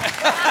me now.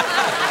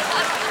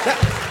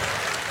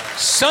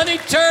 Sonny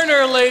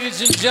Turner,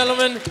 ladies and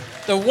gentlemen,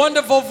 the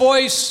wonderful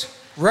voice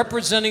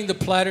representing the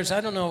Platters.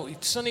 I don't know,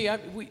 Sonny,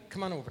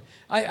 come on over.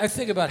 I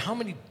think about how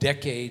many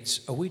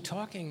decades are we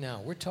talking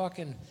now? We're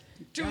talking...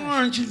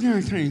 George,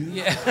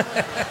 yeah.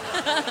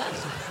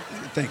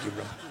 Thank you,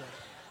 bro.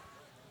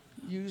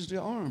 Use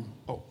the arm.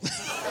 Oh.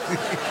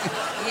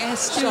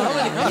 Yes, So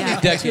how many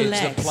decades the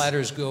legs.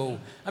 Platters go?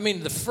 I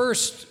mean, the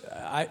first,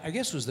 I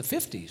guess, was the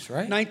 50s,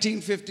 right?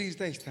 1950s,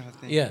 they started.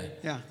 Yeah.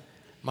 Yeah.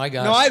 My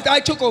gosh. No, I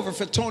took over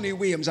for Tony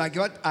Williams.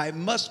 I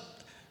must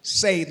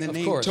say the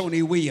name course.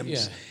 Tony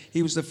Williams. Yeah.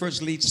 He was the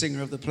first lead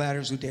singer of the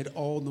Platters who did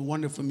all the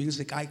wonderful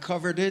music. I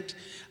covered it,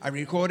 I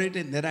recorded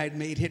it, and then I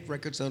made hit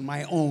records on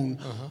my own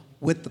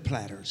with the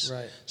Platters.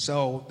 Right.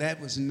 So that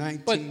was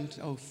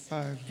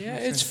 1905. Yeah,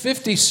 it's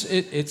 50.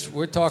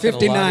 We're talking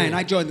 59. a lot.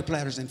 I joined the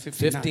Platters in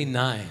 59.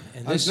 59.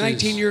 And I was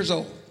 19 years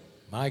old.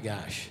 My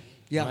gosh.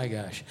 Yeah. My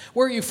gosh.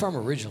 Where are you from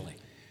originally?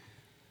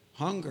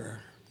 Hunger.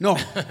 No.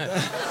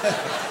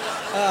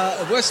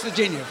 West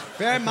Virginia.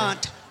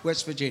 Fairmont,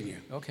 West Virginia.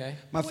 Okay.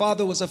 My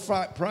father was a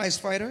prize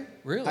fighter.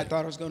 Really? I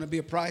thought I was going to be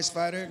a prize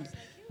fighter.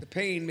 The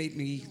pain made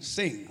me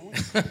sing.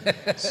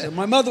 So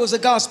my mother was a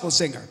gospel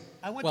singer.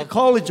 I went to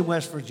college in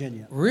West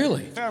Virginia.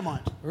 Really?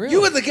 Fairmont. Really?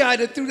 You were the guy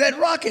that threw that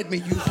rock at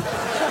me.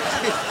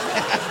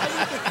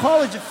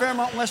 College at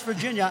Fairmont, West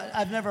Virginia.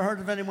 I've never heard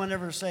of anyone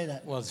ever say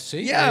that. Well,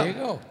 see, Yeah. there you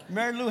go.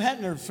 Mary Lou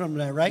Hetner from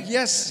there, right?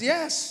 Yes,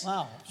 yes.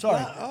 Wow.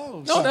 Sorry.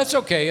 Oh, No, that's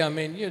okay. I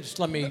mean, you just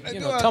let me,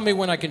 tell me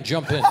when I can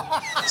jump in.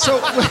 So,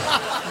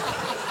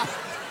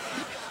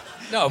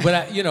 No,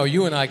 but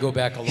you and I go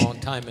back a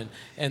long time,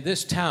 and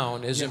this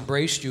town has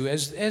embraced you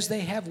as they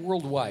have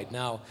worldwide.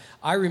 Now,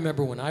 I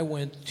remember when I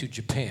went to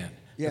Japan,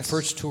 Yes. the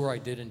first tour I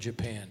did in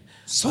Japan.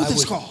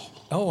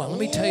 Oh, let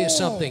me tell you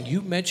something.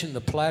 You mentioned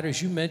the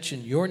Platters. You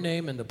mentioned your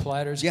name and the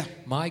Platters. Yeah.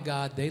 My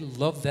God, they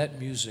love that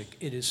music.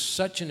 It is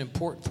such an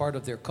important part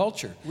of their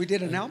culture. we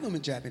did an album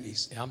in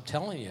Japanese. I'm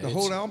telling you. The it's-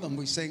 whole album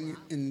we sang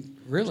in.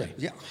 Really?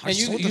 Yeah. And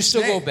you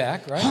still go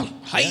back, right?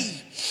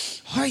 Hi.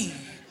 Hi.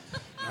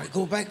 I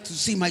go back to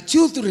see my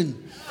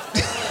children.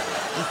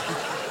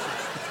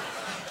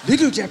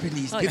 Little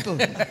Japanese people.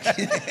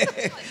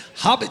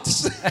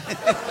 Hobbits.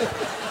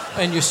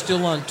 And you're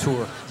still on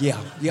tour. Yeah,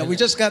 we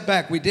just got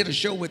back. We did a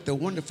show with the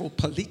wonderful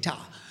Palita.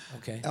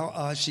 Okay.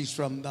 She's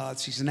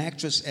an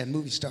actress and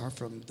movie star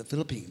from the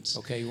Philippines.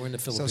 Okay, you were in the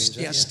So, Philippines.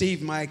 yeah,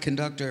 Steve, my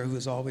conductor,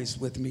 who's always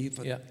with me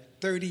for Yeah.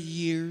 30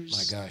 years.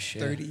 My gosh,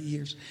 yeah. 30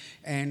 years.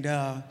 And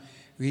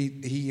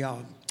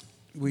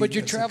But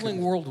you're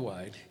traveling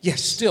worldwide.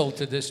 Yes. Still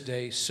to this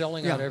day,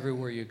 selling out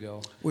everywhere you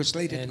go. We're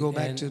slated to go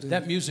back to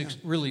that music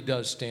really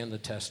does stand the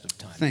test of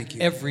time. Thank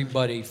you.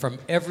 Everybody from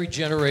every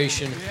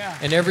generation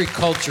and every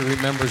culture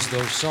remembers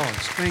those songs.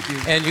 Thank you.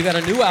 And you got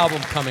a new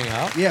album coming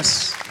out.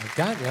 Yes.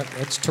 God,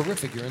 that's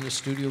terrific. You're in the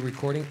studio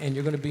recording, and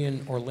you're going to be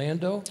in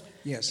Orlando.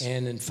 Yes.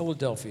 And in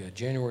Philadelphia,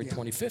 January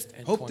 25th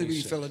and Hope 26th. to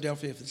be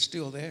Philadelphia if it's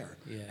still there.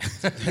 Yeah.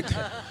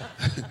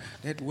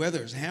 That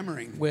weather's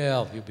hammering.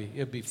 Well, you'll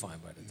be fine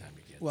by the time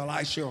you get there. Well,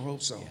 I sure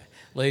hope so. Yeah.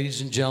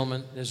 Ladies and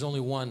gentlemen, there's only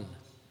one.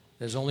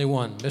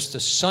 Mr.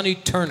 Sonny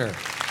Turner.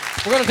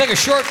 We're going to take a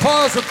short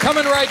pause. We're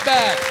coming right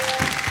back.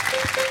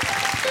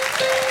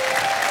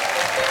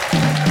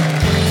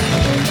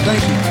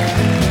 Thank you.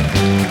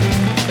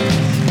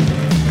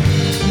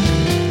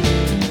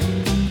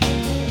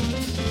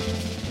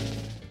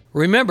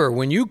 Remember,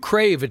 when you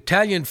crave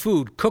Italian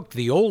food cooked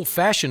the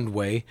old-fashioned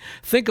way,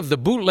 think of the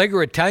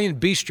Bootlegger Italian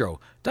Bistro.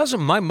 Doesn't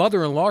my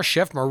mother-in-law,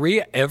 Chef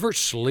Maria, ever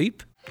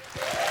sleep?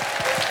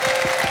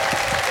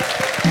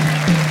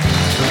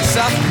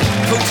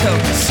 SouthPoint Hotel,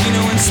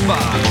 Casino, and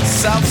Spa,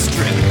 South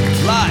Strip,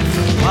 live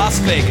from Las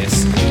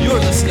Vegas. You're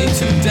listening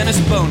to The Dennis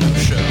Bono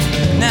Show.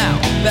 Now,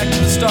 back to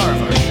the star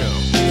of our show.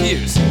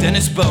 Here's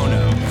Dennis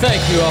Bono.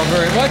 Thank you all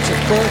very much.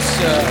 Of course,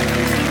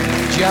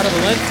 Giada,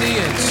 Valenti,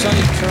 and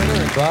Sonny Turner,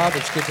 and Bob,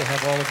 it's good to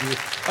have all of you.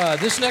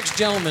 This next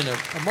gentleman,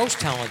 a most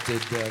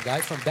talented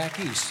guy from back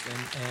east,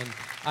 and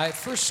I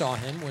first saw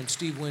him when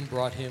Steve Wynn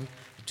brought him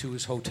to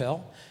his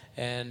hotel,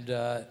 and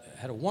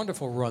had a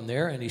wonderful run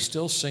there, and he's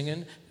still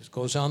singing. He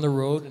goes on the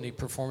road, and he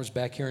performs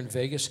back here in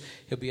Vegas.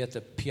 He'll be at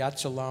the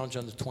Piazza Lounge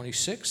on the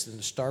 26th, and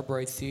the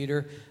Starbright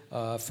Theater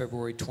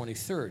February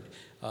 23rd.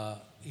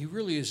 He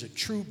really is a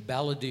true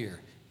balladeer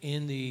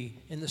in the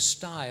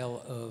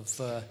style of,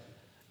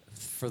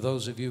 for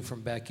those of you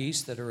from back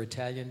east that are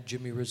Italian,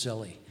 Jimmy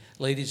Roselli.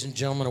 Ladies and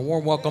gentlemen, a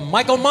warm welcome,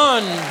 Michael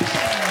Monge.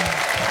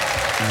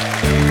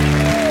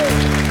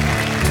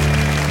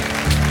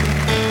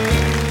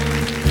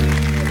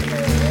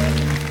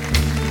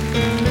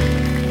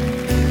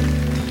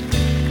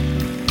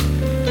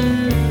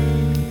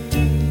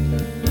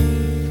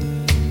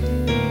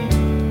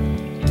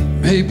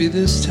 Maybe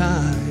this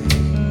time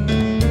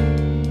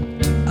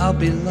I'll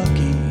be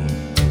lucky.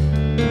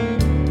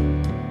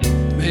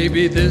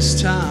 Maybe this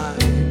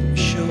time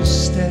she'll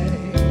stay.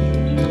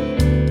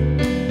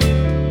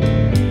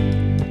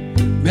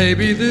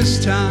 Maybe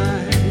this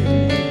time,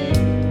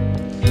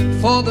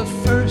 for the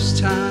first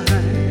time,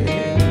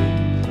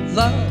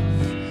 love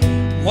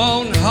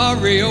won't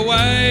hurry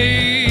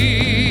away.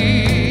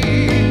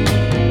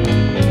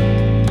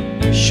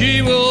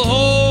 She will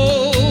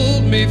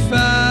hold me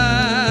fast.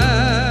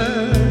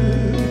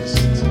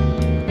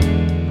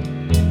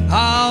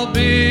 I'll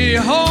be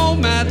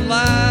home at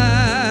last,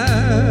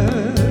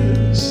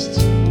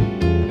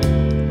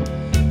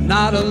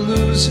 not a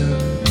loser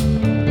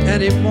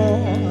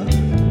anymore,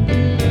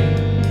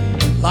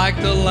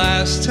 like the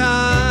last time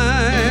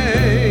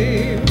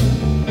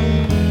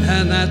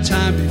and that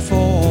time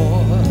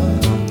before.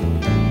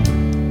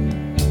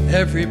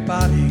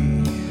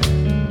 Everybody,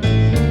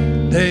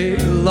 they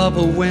love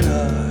a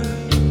winner,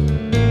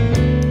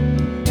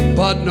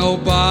 but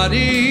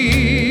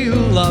nobody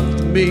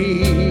loved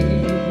me.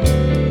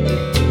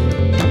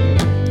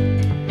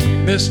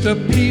 Mr.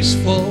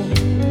 Peaceful,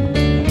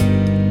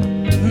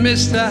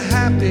 Mr.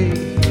 Happy,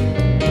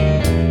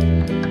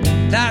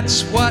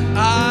 that's what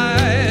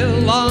I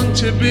long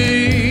to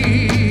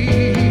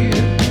be.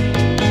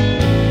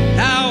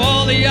 Now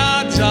all the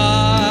odds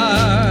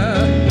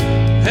are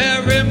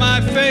they're in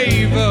my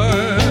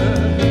favor.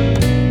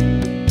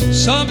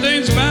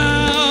 Something's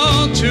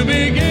bound to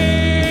begin.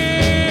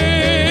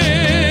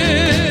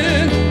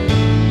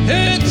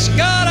 It's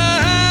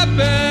gotta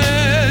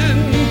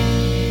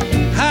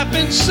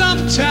happen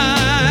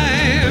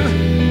sometime.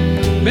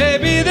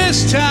 Maybe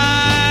this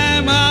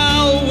time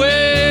I'll win.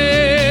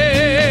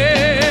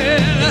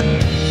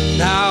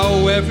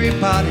 Now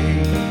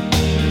everybody,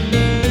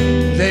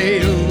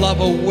 they love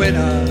a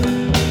winner,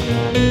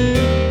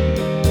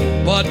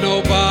 but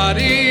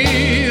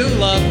nobody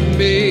loved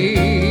me.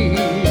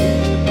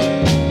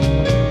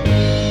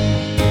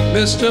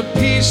 Mr.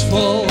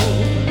 Peaceful,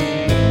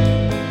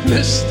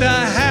 Mr.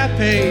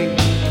 Happy,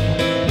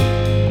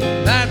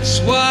 that's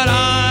what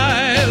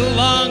I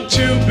long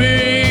to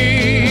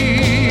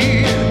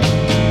be.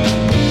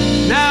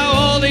 Now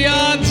all the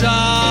odds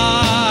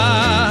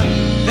are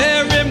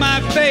they're in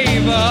my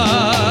favor.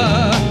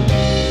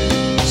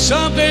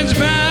 Something's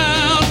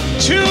bound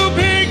to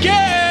begin.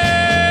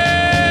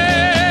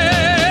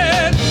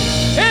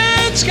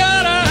 It's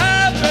gotta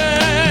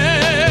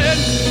happen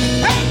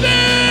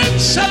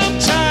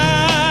sometime.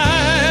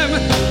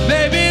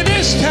 Maybe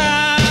this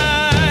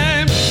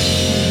time,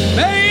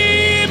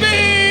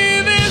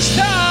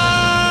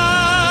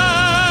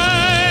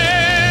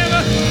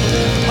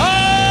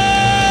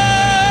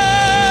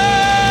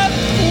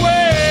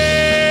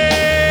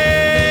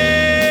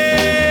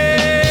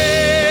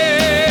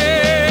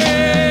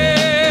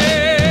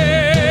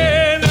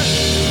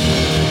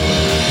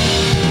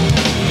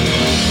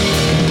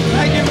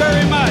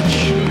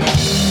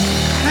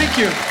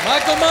 you.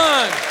 Michael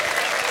Monge.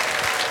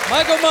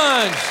 Michael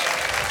Monge.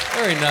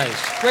 Very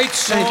nice. Great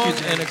song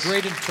and a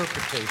great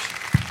interpretation.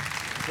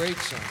 Great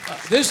song.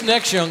 This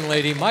next young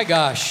lady, my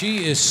gosh,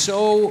 she is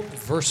so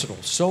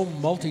versatile, so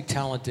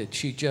multi-talented.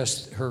 She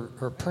just,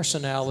 her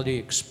personality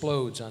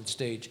explodes on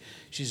stage.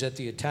 She's at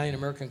the Italian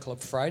American Club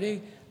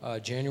Friday,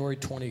 January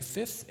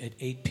 25th at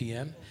 8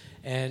 p.m.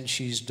 And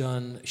she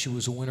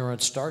was a winner on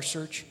Star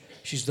Search.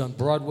 She's done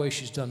Broadway,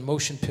 she's done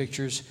motion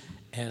pictures.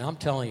 And I'm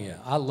telling you,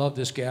 I love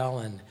this gal,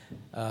 and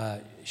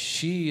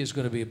she is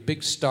going to be a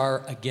big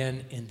star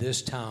again in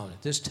this town.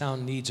 This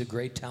town needs a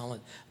great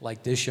talent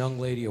like this young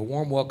lady. A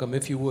warm welcome,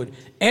 if you would,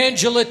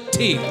 Angela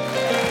Teek.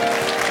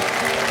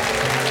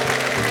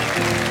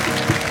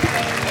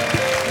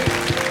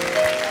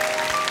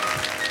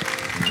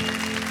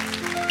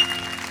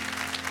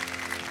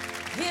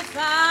 If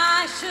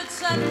I should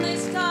suddenly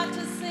start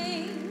to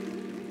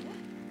sing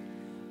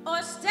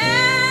or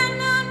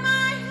stand on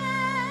my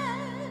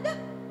head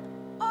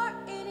or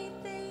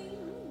anything,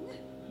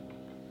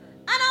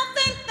 I don't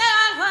think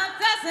that what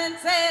doesn't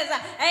says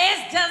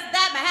it's just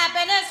that my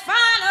happiness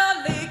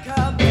finally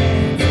commences.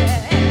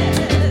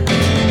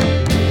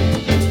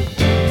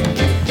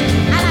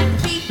 I like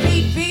to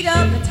beat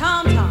up the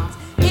tom-toms.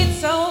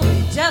 It's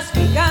only just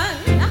begun.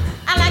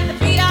 I like the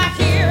beat I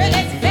hear and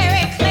it's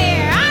very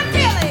clear. I'm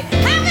really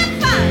having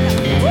fun.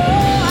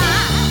 Oh,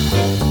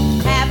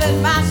 I'm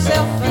having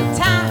myself a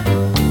time.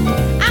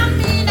 I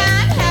mean,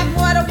 I'm having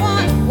what I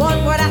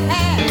want what I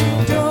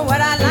have, doing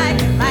what I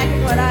like and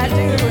liking what I do,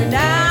 and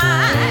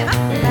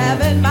I'm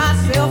having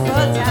myself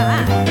a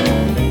time.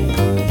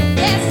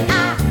 Yes, I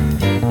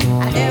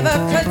never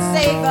could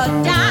save a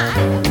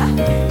dime,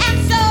 and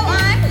so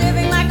I'm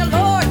living like a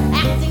lord,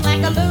 acting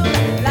like a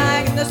loon,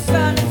 lying in the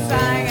sun and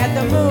sighing at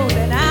the moon,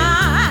 and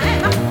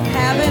I'm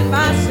having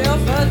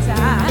myself a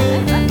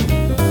time.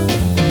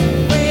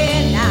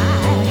 When I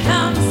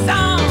hum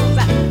songs,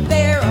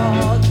 they're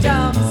all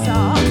dumb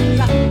songs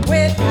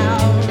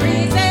without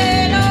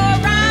reason or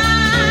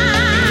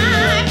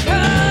rhyme,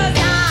 'cause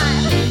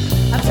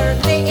I'm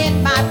certainly in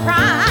my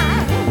prime.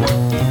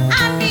 I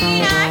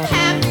mean, I'm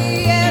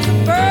happy as a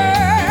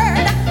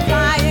bird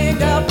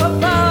flying up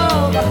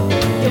above.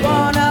 You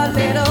want a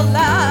little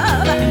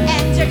love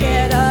and you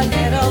get a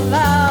little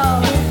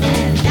love,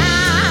 and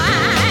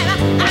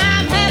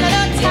I'm having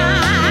a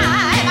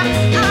time.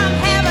 I'm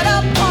having a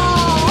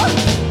ball.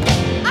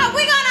 Are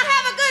we gonna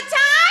have a good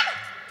time?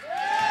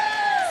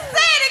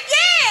 Say it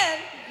again.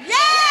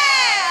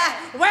 Yeah,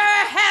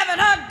 we're having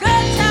a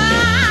good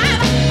time.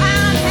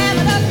 I'm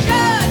having a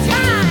good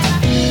time.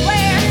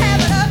 We're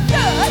having a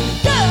good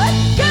time.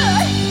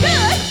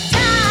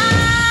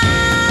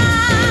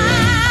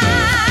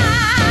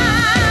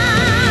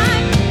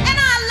 And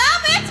I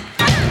love it.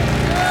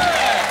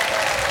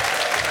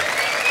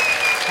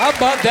 How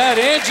about that,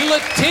 Angela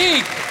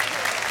Teek?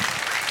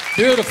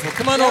 Beautiful.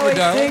 Come on over,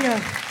 darling.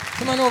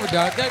 Come on over,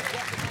 darling.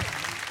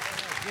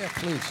 Yeah,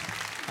 please.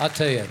 I'll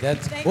tell you,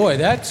 that's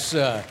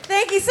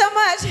Thank you so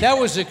much. that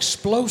was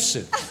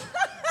explosive.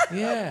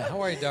 Yeah.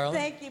 How are you, darling?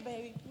 Thank you,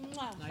 baby.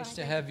 Mwah. Nice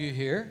to have you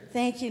here.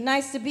 Thank you.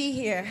 Nice to be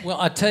here. Well,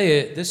 I'll tell you,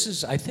 is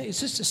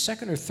this the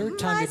second or third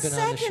time My you've been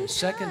on the show? second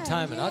Second time,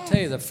 time. And I'll yes.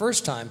 tell you, the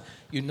first time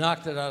you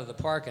knocked it out of the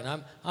park, and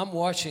I'm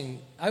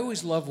watching. I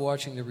always love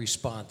watching the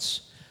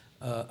response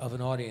of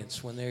an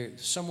audience when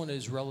someone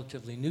is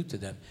relatively new to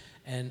them,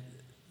 and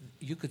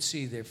you could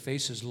see their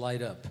faces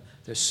light up.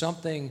 There's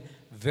something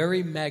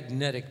very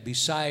magnetic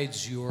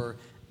besides your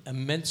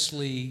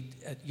immensely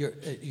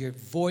your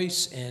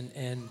voice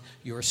and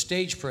your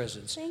stage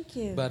presence. Thank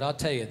you. But I'll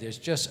tell you, there's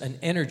just an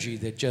energy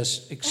that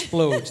just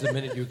explodes the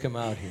minute you come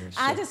out here.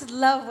 I So just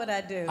love what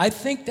I do. I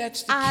think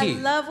that's the I key.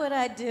 love what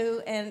I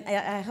do, and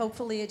I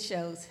hopefully it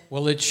shows.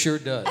 Well, it sure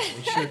does.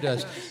 It sure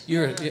does.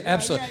 You're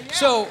absolutely.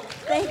 So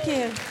Thank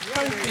you.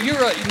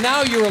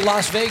 now you're a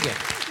Las Vegas.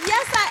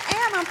 Yes, I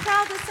am. I'm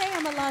proud to say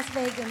I'm a Las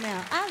Vegas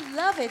now. I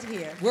love it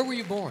here. Where were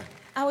you born?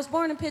 I was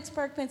born in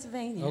Pittsburgh,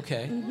 Pennsylvania.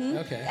 Okay.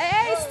 Okay.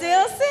 Hey,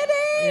 Steel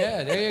City.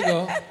 Yeah, there you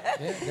go.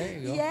 Yeah, there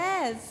you go.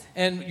 Yes.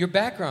 And your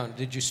background,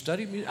 did you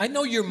study music? I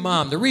know your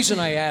mom. The reason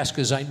I ask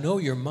is I know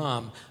your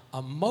mom,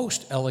 a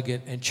most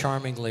elegant and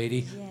charming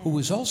lady who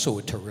was also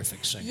a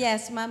terrific singer.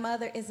 Yes, my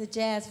mother is a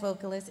jazz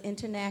vocalist,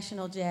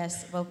 international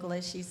jazz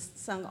vocalist. She's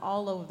sung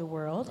all over the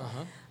world.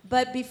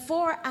 But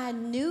before I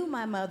knew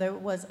my mother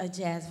was a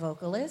jazz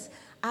vocalist,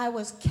 I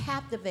was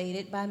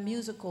captivated by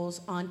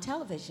musicals on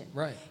television.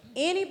 Right.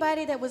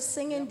 Anybody that was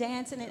singing,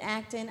 dancing, and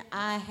acting,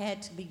 I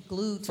had to be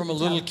glued to From the a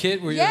little television.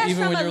 kid? Were you, Yes,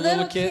 even from when you were a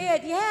little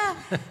kid? Yeah.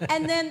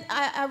 And then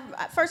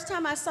first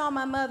time I saw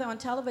my mother on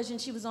television,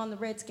 she was on the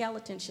Red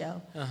Skeleton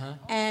Show.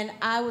 And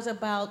I was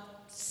about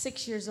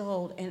 6 years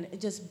old, and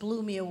it just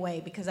blew me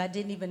away because I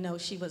didn't even know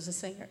she was a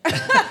singer.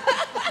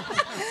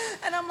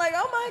 And I'm like,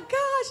 oh my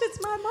gosh,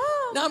 it's my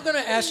mom. Now I'm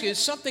going to ask you, it's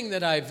something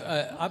that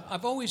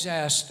I've always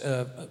asked.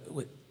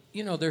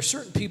 You know, there are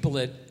certain people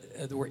that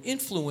were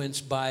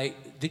influenced by.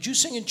 Did you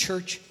sing in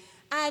church?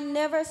 I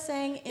never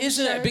sang in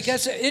Isn't church. it?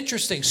 Because it's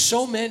interesting.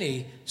 So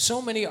many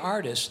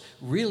artists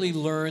really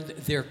learned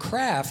their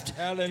craft.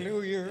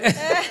 Hallelujah.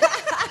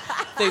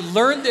 they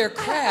learned their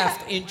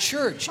craft in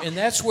church, and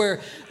that's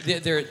where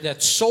that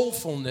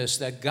soulfulness,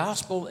 that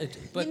gospel.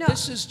 But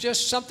this is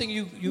just something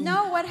you.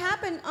 No, what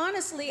happened?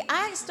 Honestly,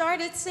 I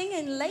started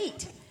singing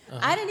late.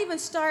 I didn't even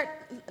start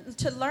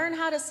to learn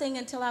how to sing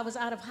until I was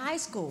out of high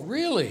school.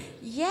 Really?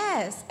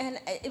 Yes, and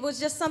it was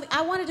just something.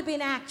 I wanted to be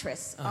an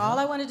actress. All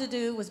I wanted to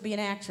do was be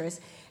an actress.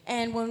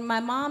 And when my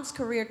mom's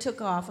career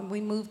took off and we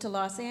moved to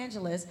Los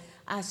Angeles,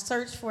 I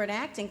searched for an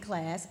acting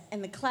class,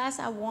 and the class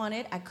I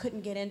wanted, I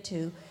couldn't get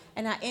into.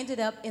 And I ended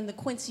up in the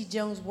Quincy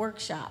Jones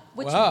workshop,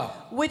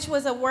 which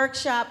was a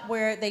workshop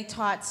where they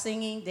taught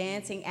singing,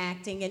 dancing,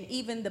 acting, and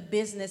even the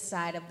business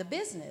side of the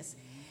business.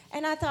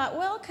 And I thought,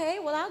 well, okay,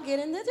 I'll get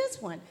into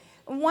this one.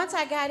 And once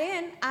I got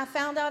in, I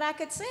found out I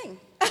could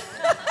sing.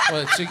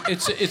 Well,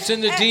 it's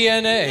in the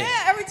DNA.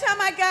 Yeah, every time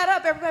I got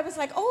up, everybody was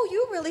like, "Oh,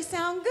 you really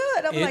sound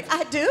good." I'm like,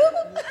 "I do."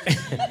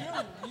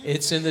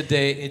 It's in the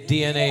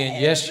DNA,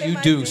 and yes, you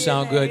do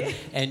sound good.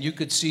 And you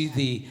could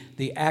see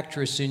the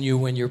actress in you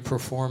when you're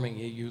performing.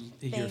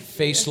 Your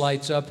face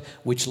lights up,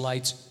 which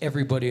lights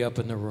everybody up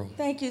in the room.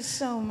 Thank you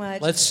so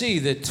much. Let's see,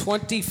 the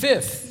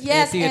 25th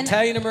at the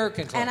Italian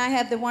American Club. And I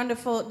have the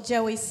wonderful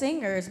Joey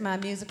Singer as my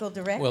musical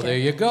director. Well, there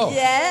you go.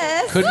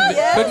 Yes.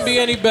 Couldn't be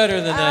any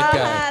better than that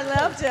guy. I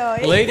love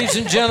Joey. Ladies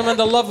and gentlemen,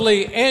 the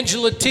lovely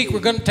Angela Teek. We're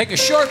going to take a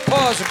short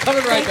pause. We're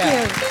coming right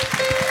back.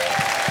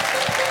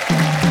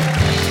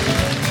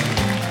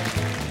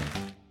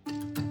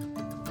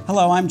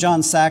 Hello, I'm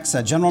John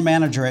Saxa, General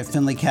Manager at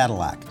Findlay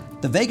Cadillac.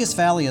 The Vegas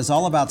Valley is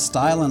all about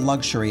style and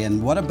luxury,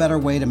 and what a better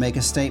way to make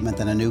a statement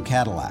than a new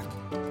Cadillac.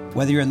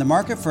 Whether you're in the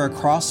market for a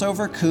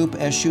crossover, coupe,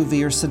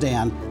 SUV, or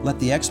sedan, let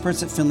the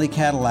experts at Findlay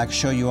Cadillac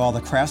show you all the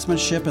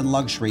craftsmanship and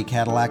luxury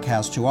Cadillac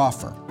has to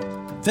offer.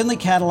 Findlay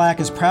Cadillac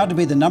is proud to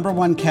be the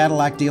 #1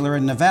 Cadillac dealer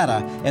in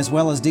Nevada, as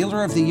well as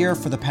Dealer of the Year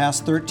for the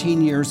past 13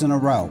 years in a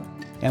row.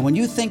 And when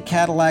you think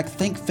Cadillac,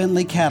 think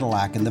Findlay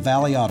Cadillac in the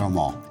Valley Auto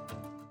Mall.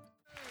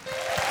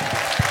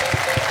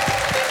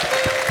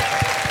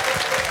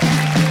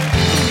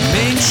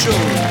 Main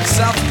showroom,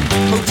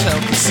 SouthPoint Hotel,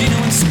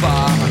 Casino and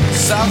Spa on the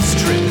South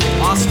Strip in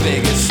Las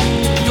Vegas.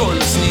 You're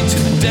listening to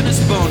the Dennis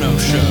Bono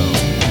Show.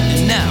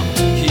 And now,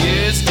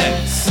 here's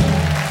Dennis.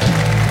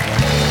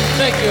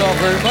 Thank you all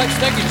very much.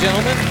 Thank you,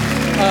 gentlemen.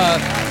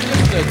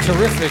 Just a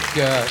terrific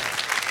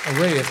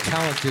array of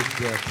talented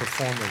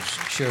performers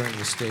sharing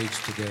the stage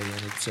today.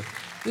 And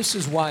this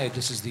is why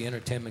this is the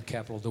entertainment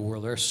capital of the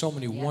world. There are so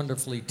many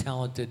wonderfully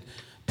talented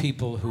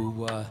people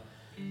who,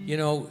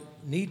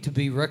 need to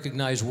be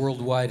recognized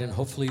worldwide, and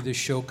hopefully this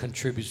show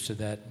contributes to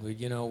that.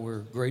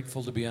 We're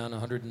grateful to be on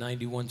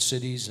 191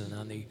 cities and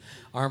on the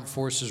Armed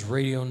Forces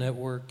Radio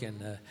Network.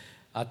 And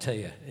I'll tell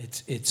you,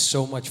 it's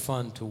so much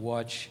fun to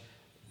watch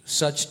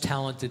such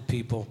talented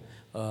people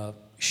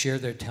share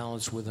their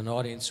talents with an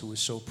audience who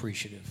is so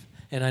appreciative.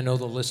 And I know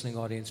the listening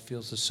audience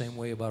feels the same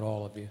way about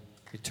all of you.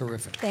 You're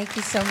terrific. Thank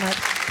you so much.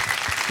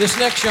 This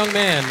next young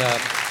man,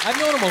 I've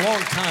known him a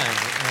long time,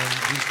 and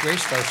he's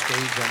graced our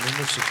stage on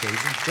numerous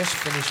occasions. Just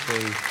finished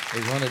a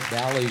run at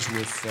Bally's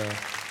with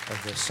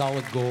the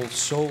Solid Gold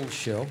Soul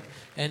show.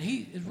 And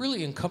he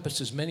really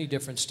encompasses many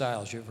different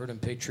styles. You've heard him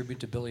pay tribute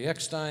to Billy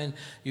Eckstine.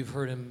 You've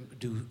heard him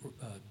do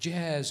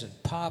jazz and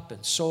pop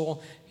and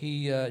soul.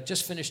 He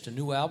just finished a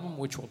new album,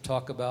 which we'll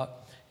talk about.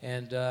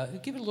 And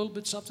give it a little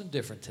bit something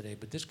different today.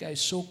 But this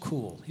guy's so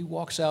cool. He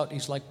walks out,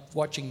 he's like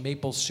watching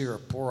maple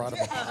syrup pour out of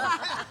a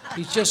pot.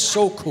 He's just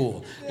so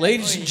cool.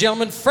 Ladies and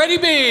gentlemen, Freddie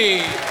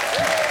B.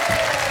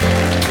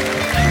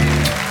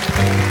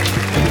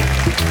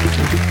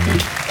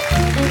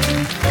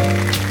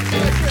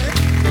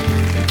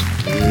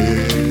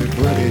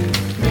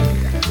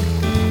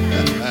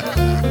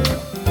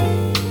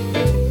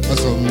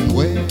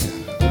 Somewhere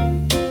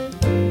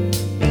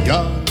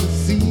beyond the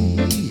sea,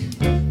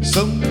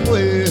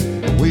 somewhere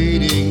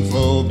waiting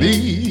for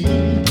me,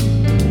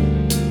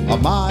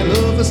 my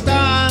lover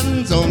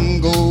stands on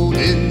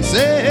golden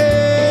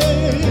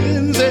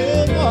sands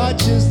and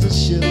watches the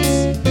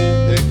ships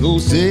that go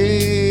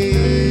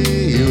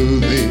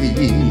sailing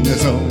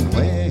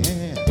somewhere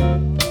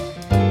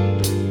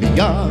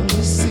beyond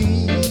the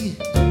sea.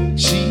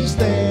 She's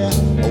there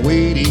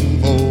waiting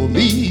for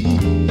me.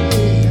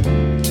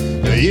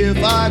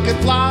 If I could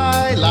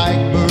fly like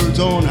birds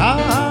on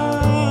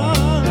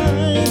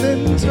high,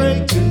 then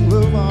straight to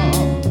her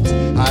arms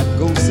I'd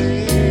go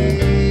sailing.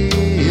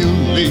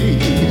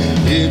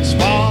 It's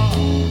far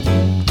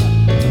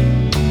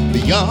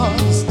beyond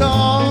the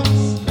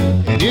stars,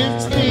 and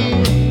it's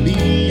near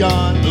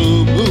beyond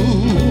the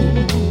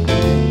moon.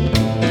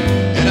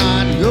 And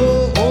I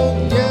know, oh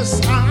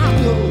yes, I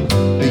know,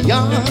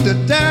 beyond the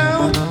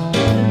doubt,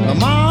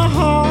 my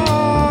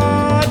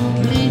heart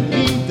lead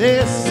me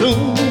there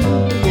soon.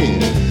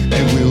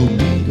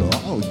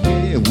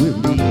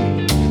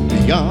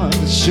 Beyond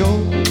the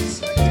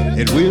shores,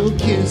 and we'll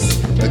kiss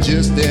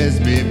just as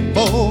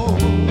before,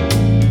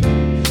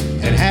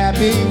 and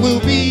happy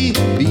we'll be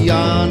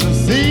beyond the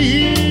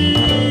sea.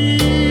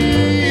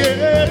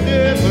 And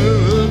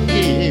never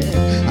again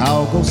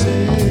I'll go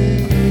say,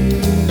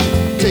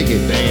 take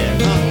it, man.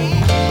 Come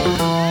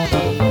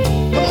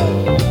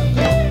on.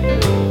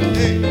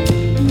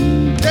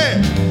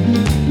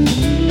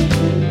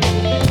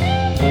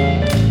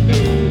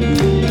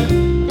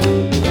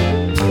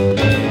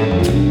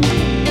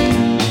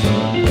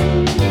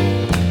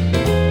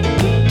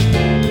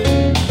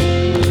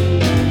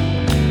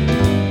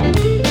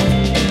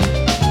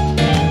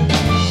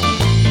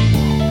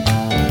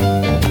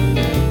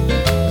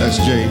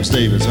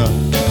 Davis, huh?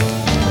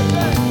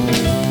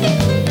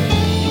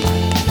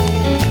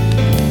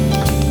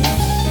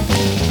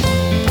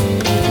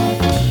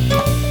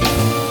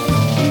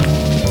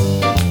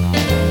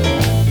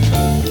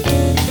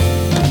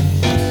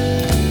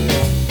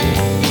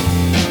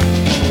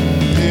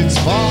 It's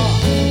far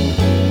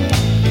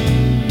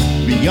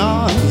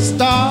beyond the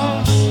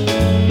stars,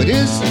 but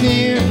it's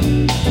near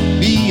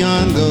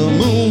beyond the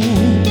moon,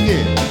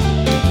 yeah.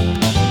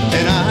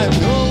 And I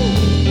know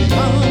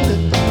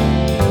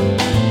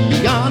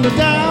beyond a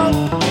doubt,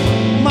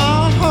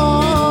 my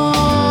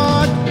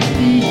heart will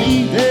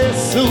be there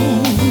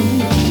soon.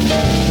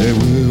 There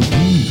will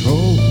be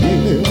hope,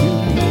 yeah,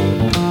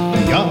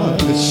 beyond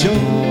the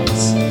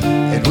shores,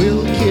 and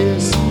we'll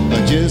kiss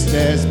just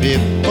as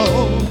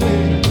before.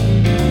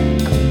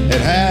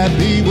 And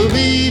happy we'll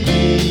be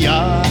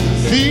beyond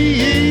the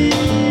sea.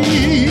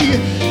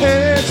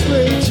 And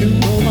straight to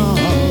your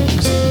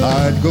arms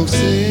I'd go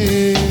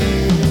sailing.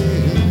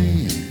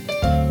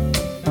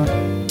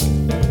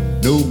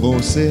 No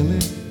more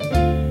sailing,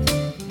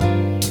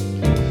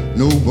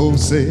 no more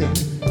sailing.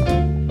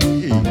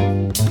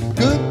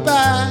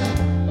 Goodbye,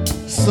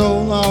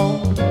 so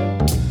long.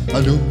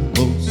 No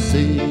more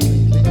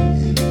sailing,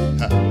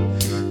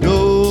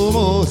 no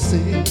more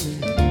sailing.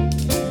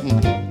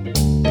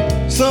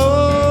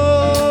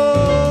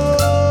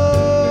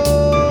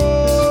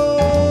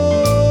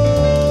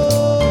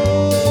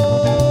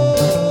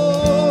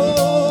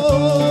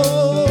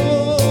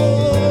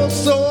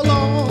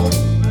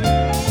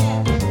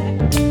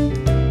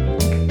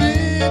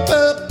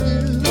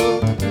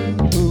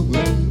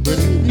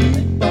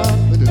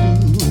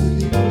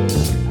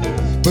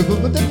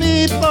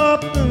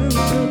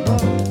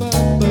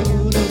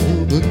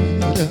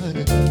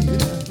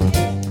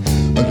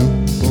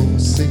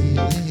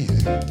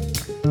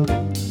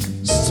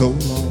 So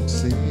long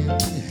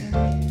sailing,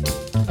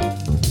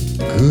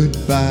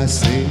 goodbye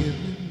sailing,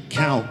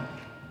 count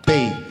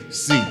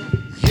Basie,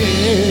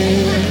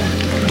 yeah.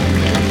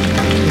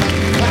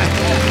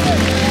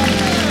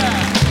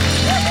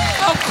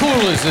 How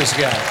cool is this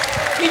guy?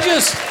 He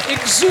just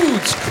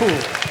exudes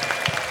cool.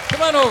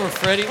 Come on over,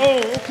 Freddie.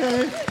 Oh,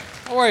 okay.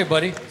 How are you,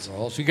 buddy?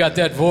 You got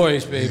that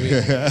voice, baby.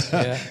 Yeah.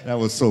 That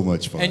was so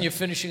much fun. And you're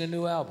finishing a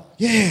new album.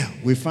 Yeah,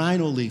 we're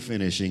finally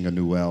finishing a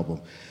new album.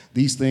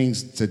 These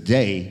things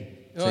today.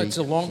 It's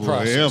a long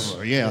process.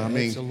 Forever, yeah. I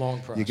mean, it's a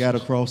long process. You got to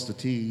cross the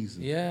T's.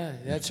 Yeah,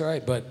 that's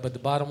right. But the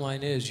bottom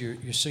line is you're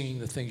singing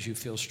the things you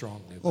feel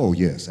strongly about. Oh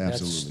yes,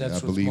 absolutely.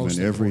 That's I believe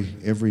in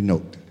every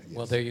note.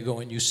 Well, there you go,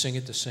 and you sing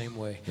it the same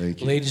way.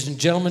 Thank you. Ladies and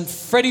gentlemen,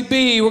 Freddie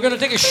B. We're going to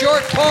take a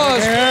short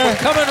pause. Yeah. We're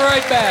coming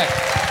right back.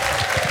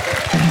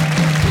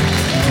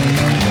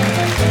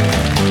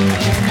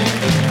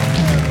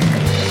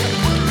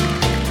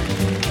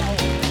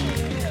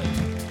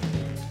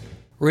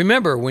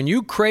 Remember, when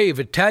you crave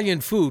Italian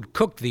food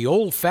cooked the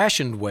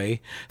old-fashioned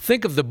way,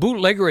 think of the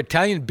Bootlegger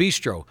Italian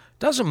Bistro.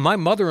 Doesn't my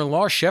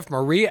mother-in-law, Chef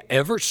Maria,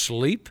 ever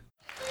sleep?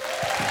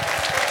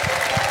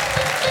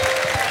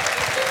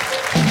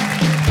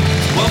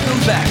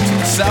 Welcome back to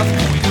the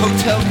SouthPoint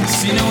Hotel,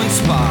 Casino, and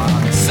Spa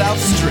on the South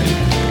Strip.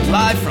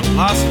 Live from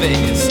Las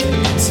Vegas,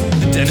 it's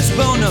the Dennis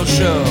Bono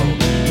Show.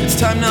 It's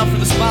time now for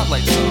the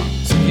Spotlight song.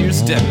 So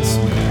here's Dennis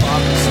with Bob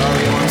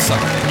Rosario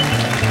Ensemble.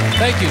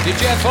 Thank you.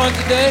 Did you have fun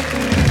today?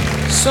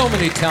 So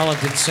many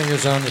talented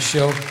singers on the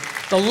show.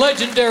 The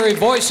legendary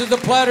voice of the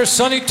platter,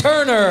 Sonny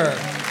Turner.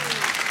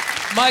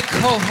 My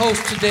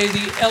co-host today,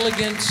 the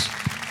elegant,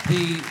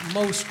 the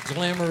most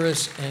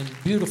glamorous and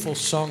beautiful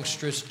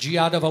songstress,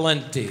 Giada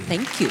Valenti.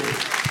 Thank you.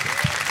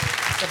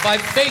 The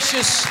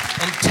vivacious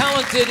and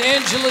talented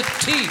Angela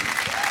Teek.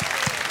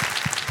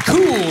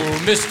 Cool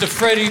Mr.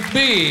 Freddie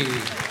B.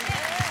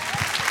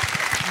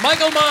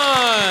 Michael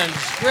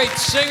Monge, great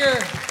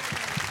singer.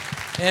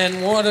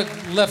 And what a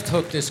left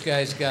hook this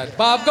guy's got.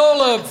 Bob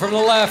Golub from the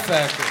Laugh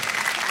Factory.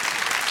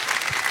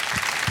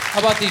 How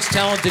about these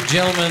talented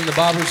gentlemen, the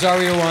Bob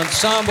Rosario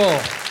Ensemble,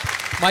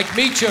 Mike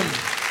Meacham,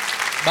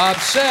 Bob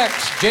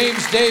Sachs,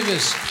 James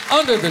Davis,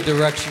 under the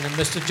direction of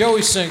Mr.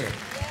 Joey Singer.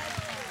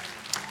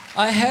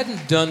 I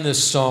hadn't done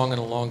this song in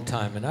a long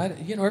time, and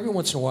every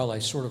once in a while I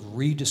sort of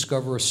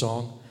rediscover a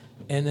song,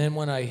 and then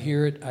when I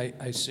hear it,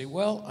 I say,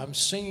 well, I'm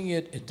singing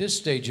it at this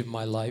stage of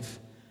my life,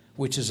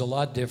 which is a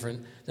lot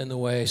different than the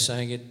way I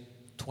sang it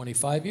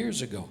 25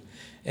 years ago.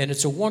 And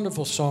it's a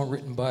wonderful song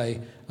written by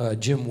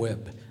Jim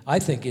Webb. I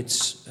think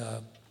it's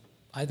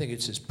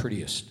his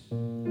prettiest.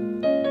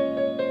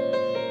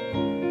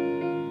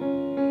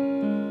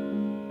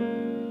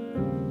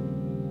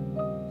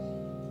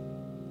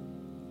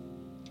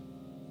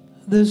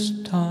 This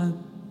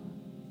time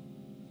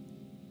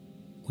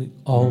we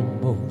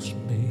almost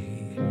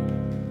made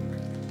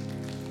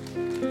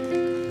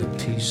the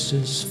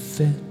pieces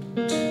fit.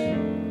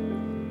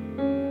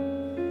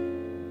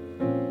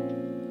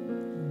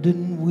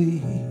 Didn't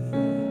we?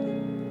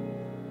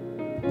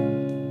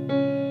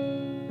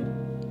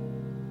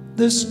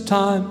 This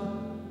time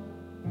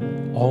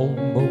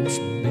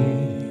almost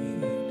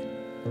made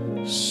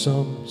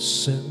some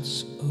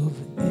sense of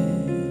it.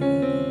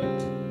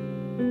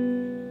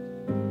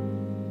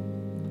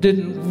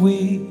 didn't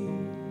we?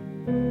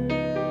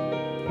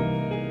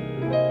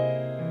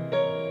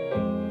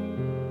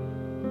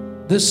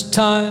 This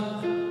time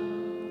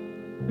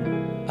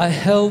I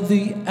held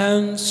the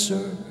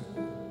answer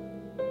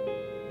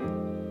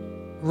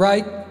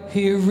right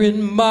here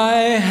in my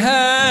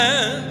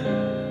hand.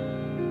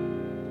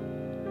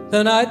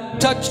 Then I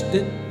touched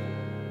it.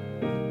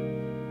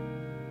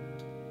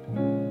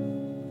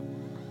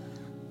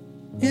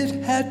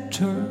 It had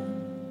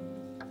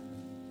turned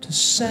to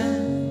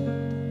sand.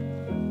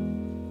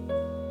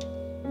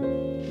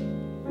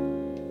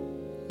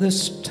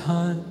 This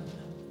time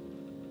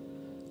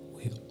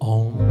we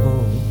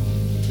almost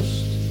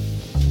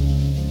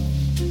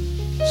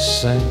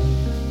sang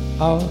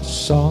our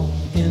song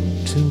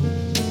in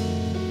tune.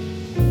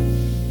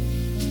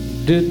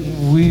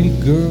 Didn't we,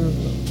 girl?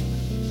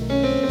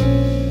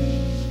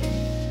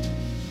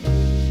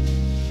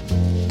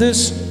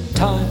 This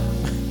time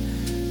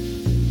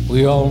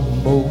we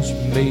almost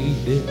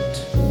made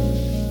it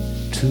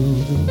to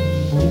the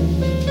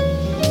moon.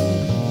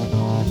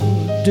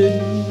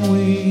 Didn't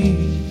we,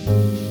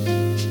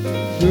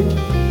 girl?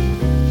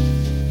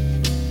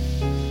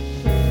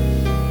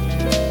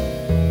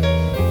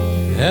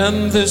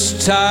 And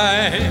this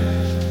time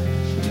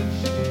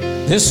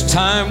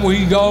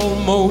we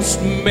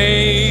almost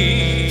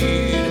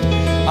made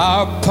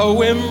our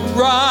poem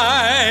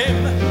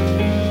rhyme.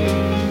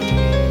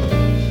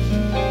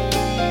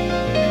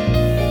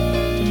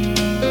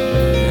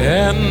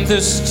 And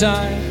this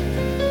time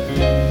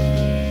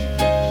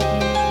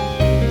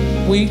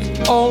we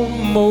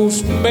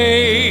almost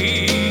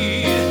made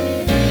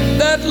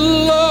that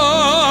long,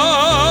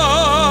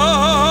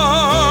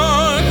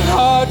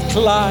 hard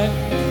climb.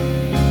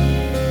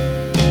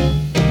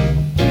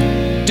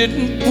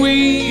 Didn't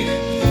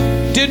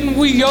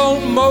we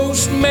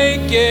almost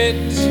make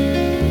it?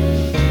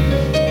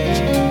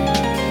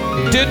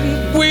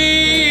 Didn't we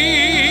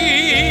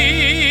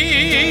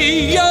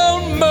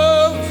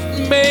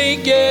almost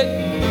make it?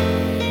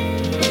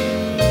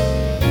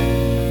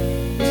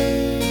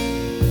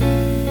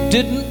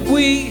 Didn't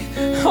we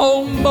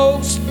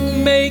almost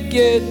make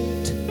it?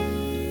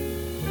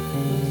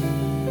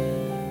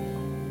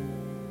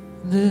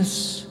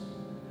 This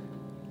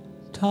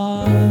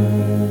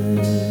time.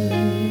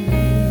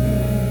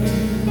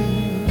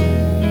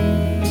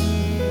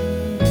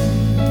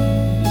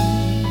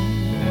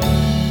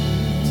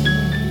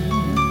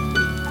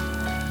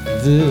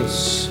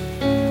 This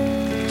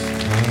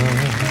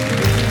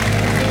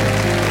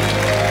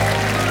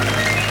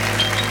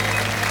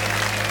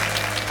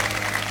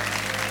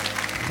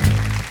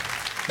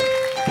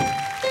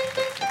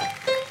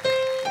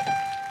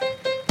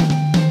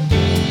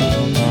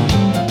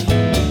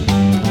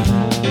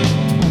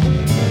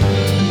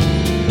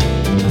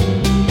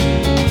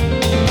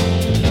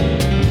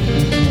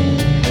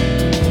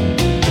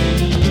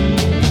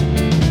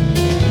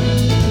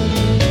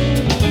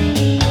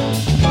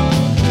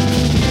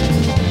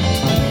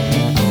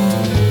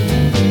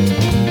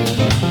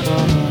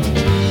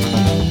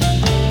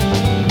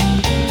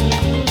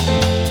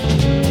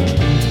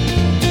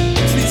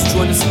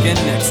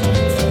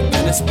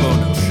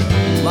Bono Show,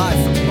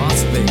 live from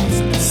Las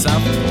Vegas at the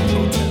SouthPoint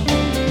Hotel,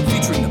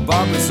 featuring the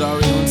Bob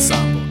Rosario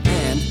Ensemble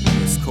and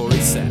Miss Corey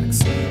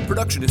Sachs.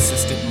 Production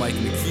assistant Mike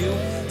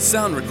McHugh,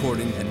 sound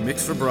recording and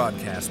mix for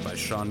broadcast by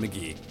Sean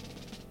McGee.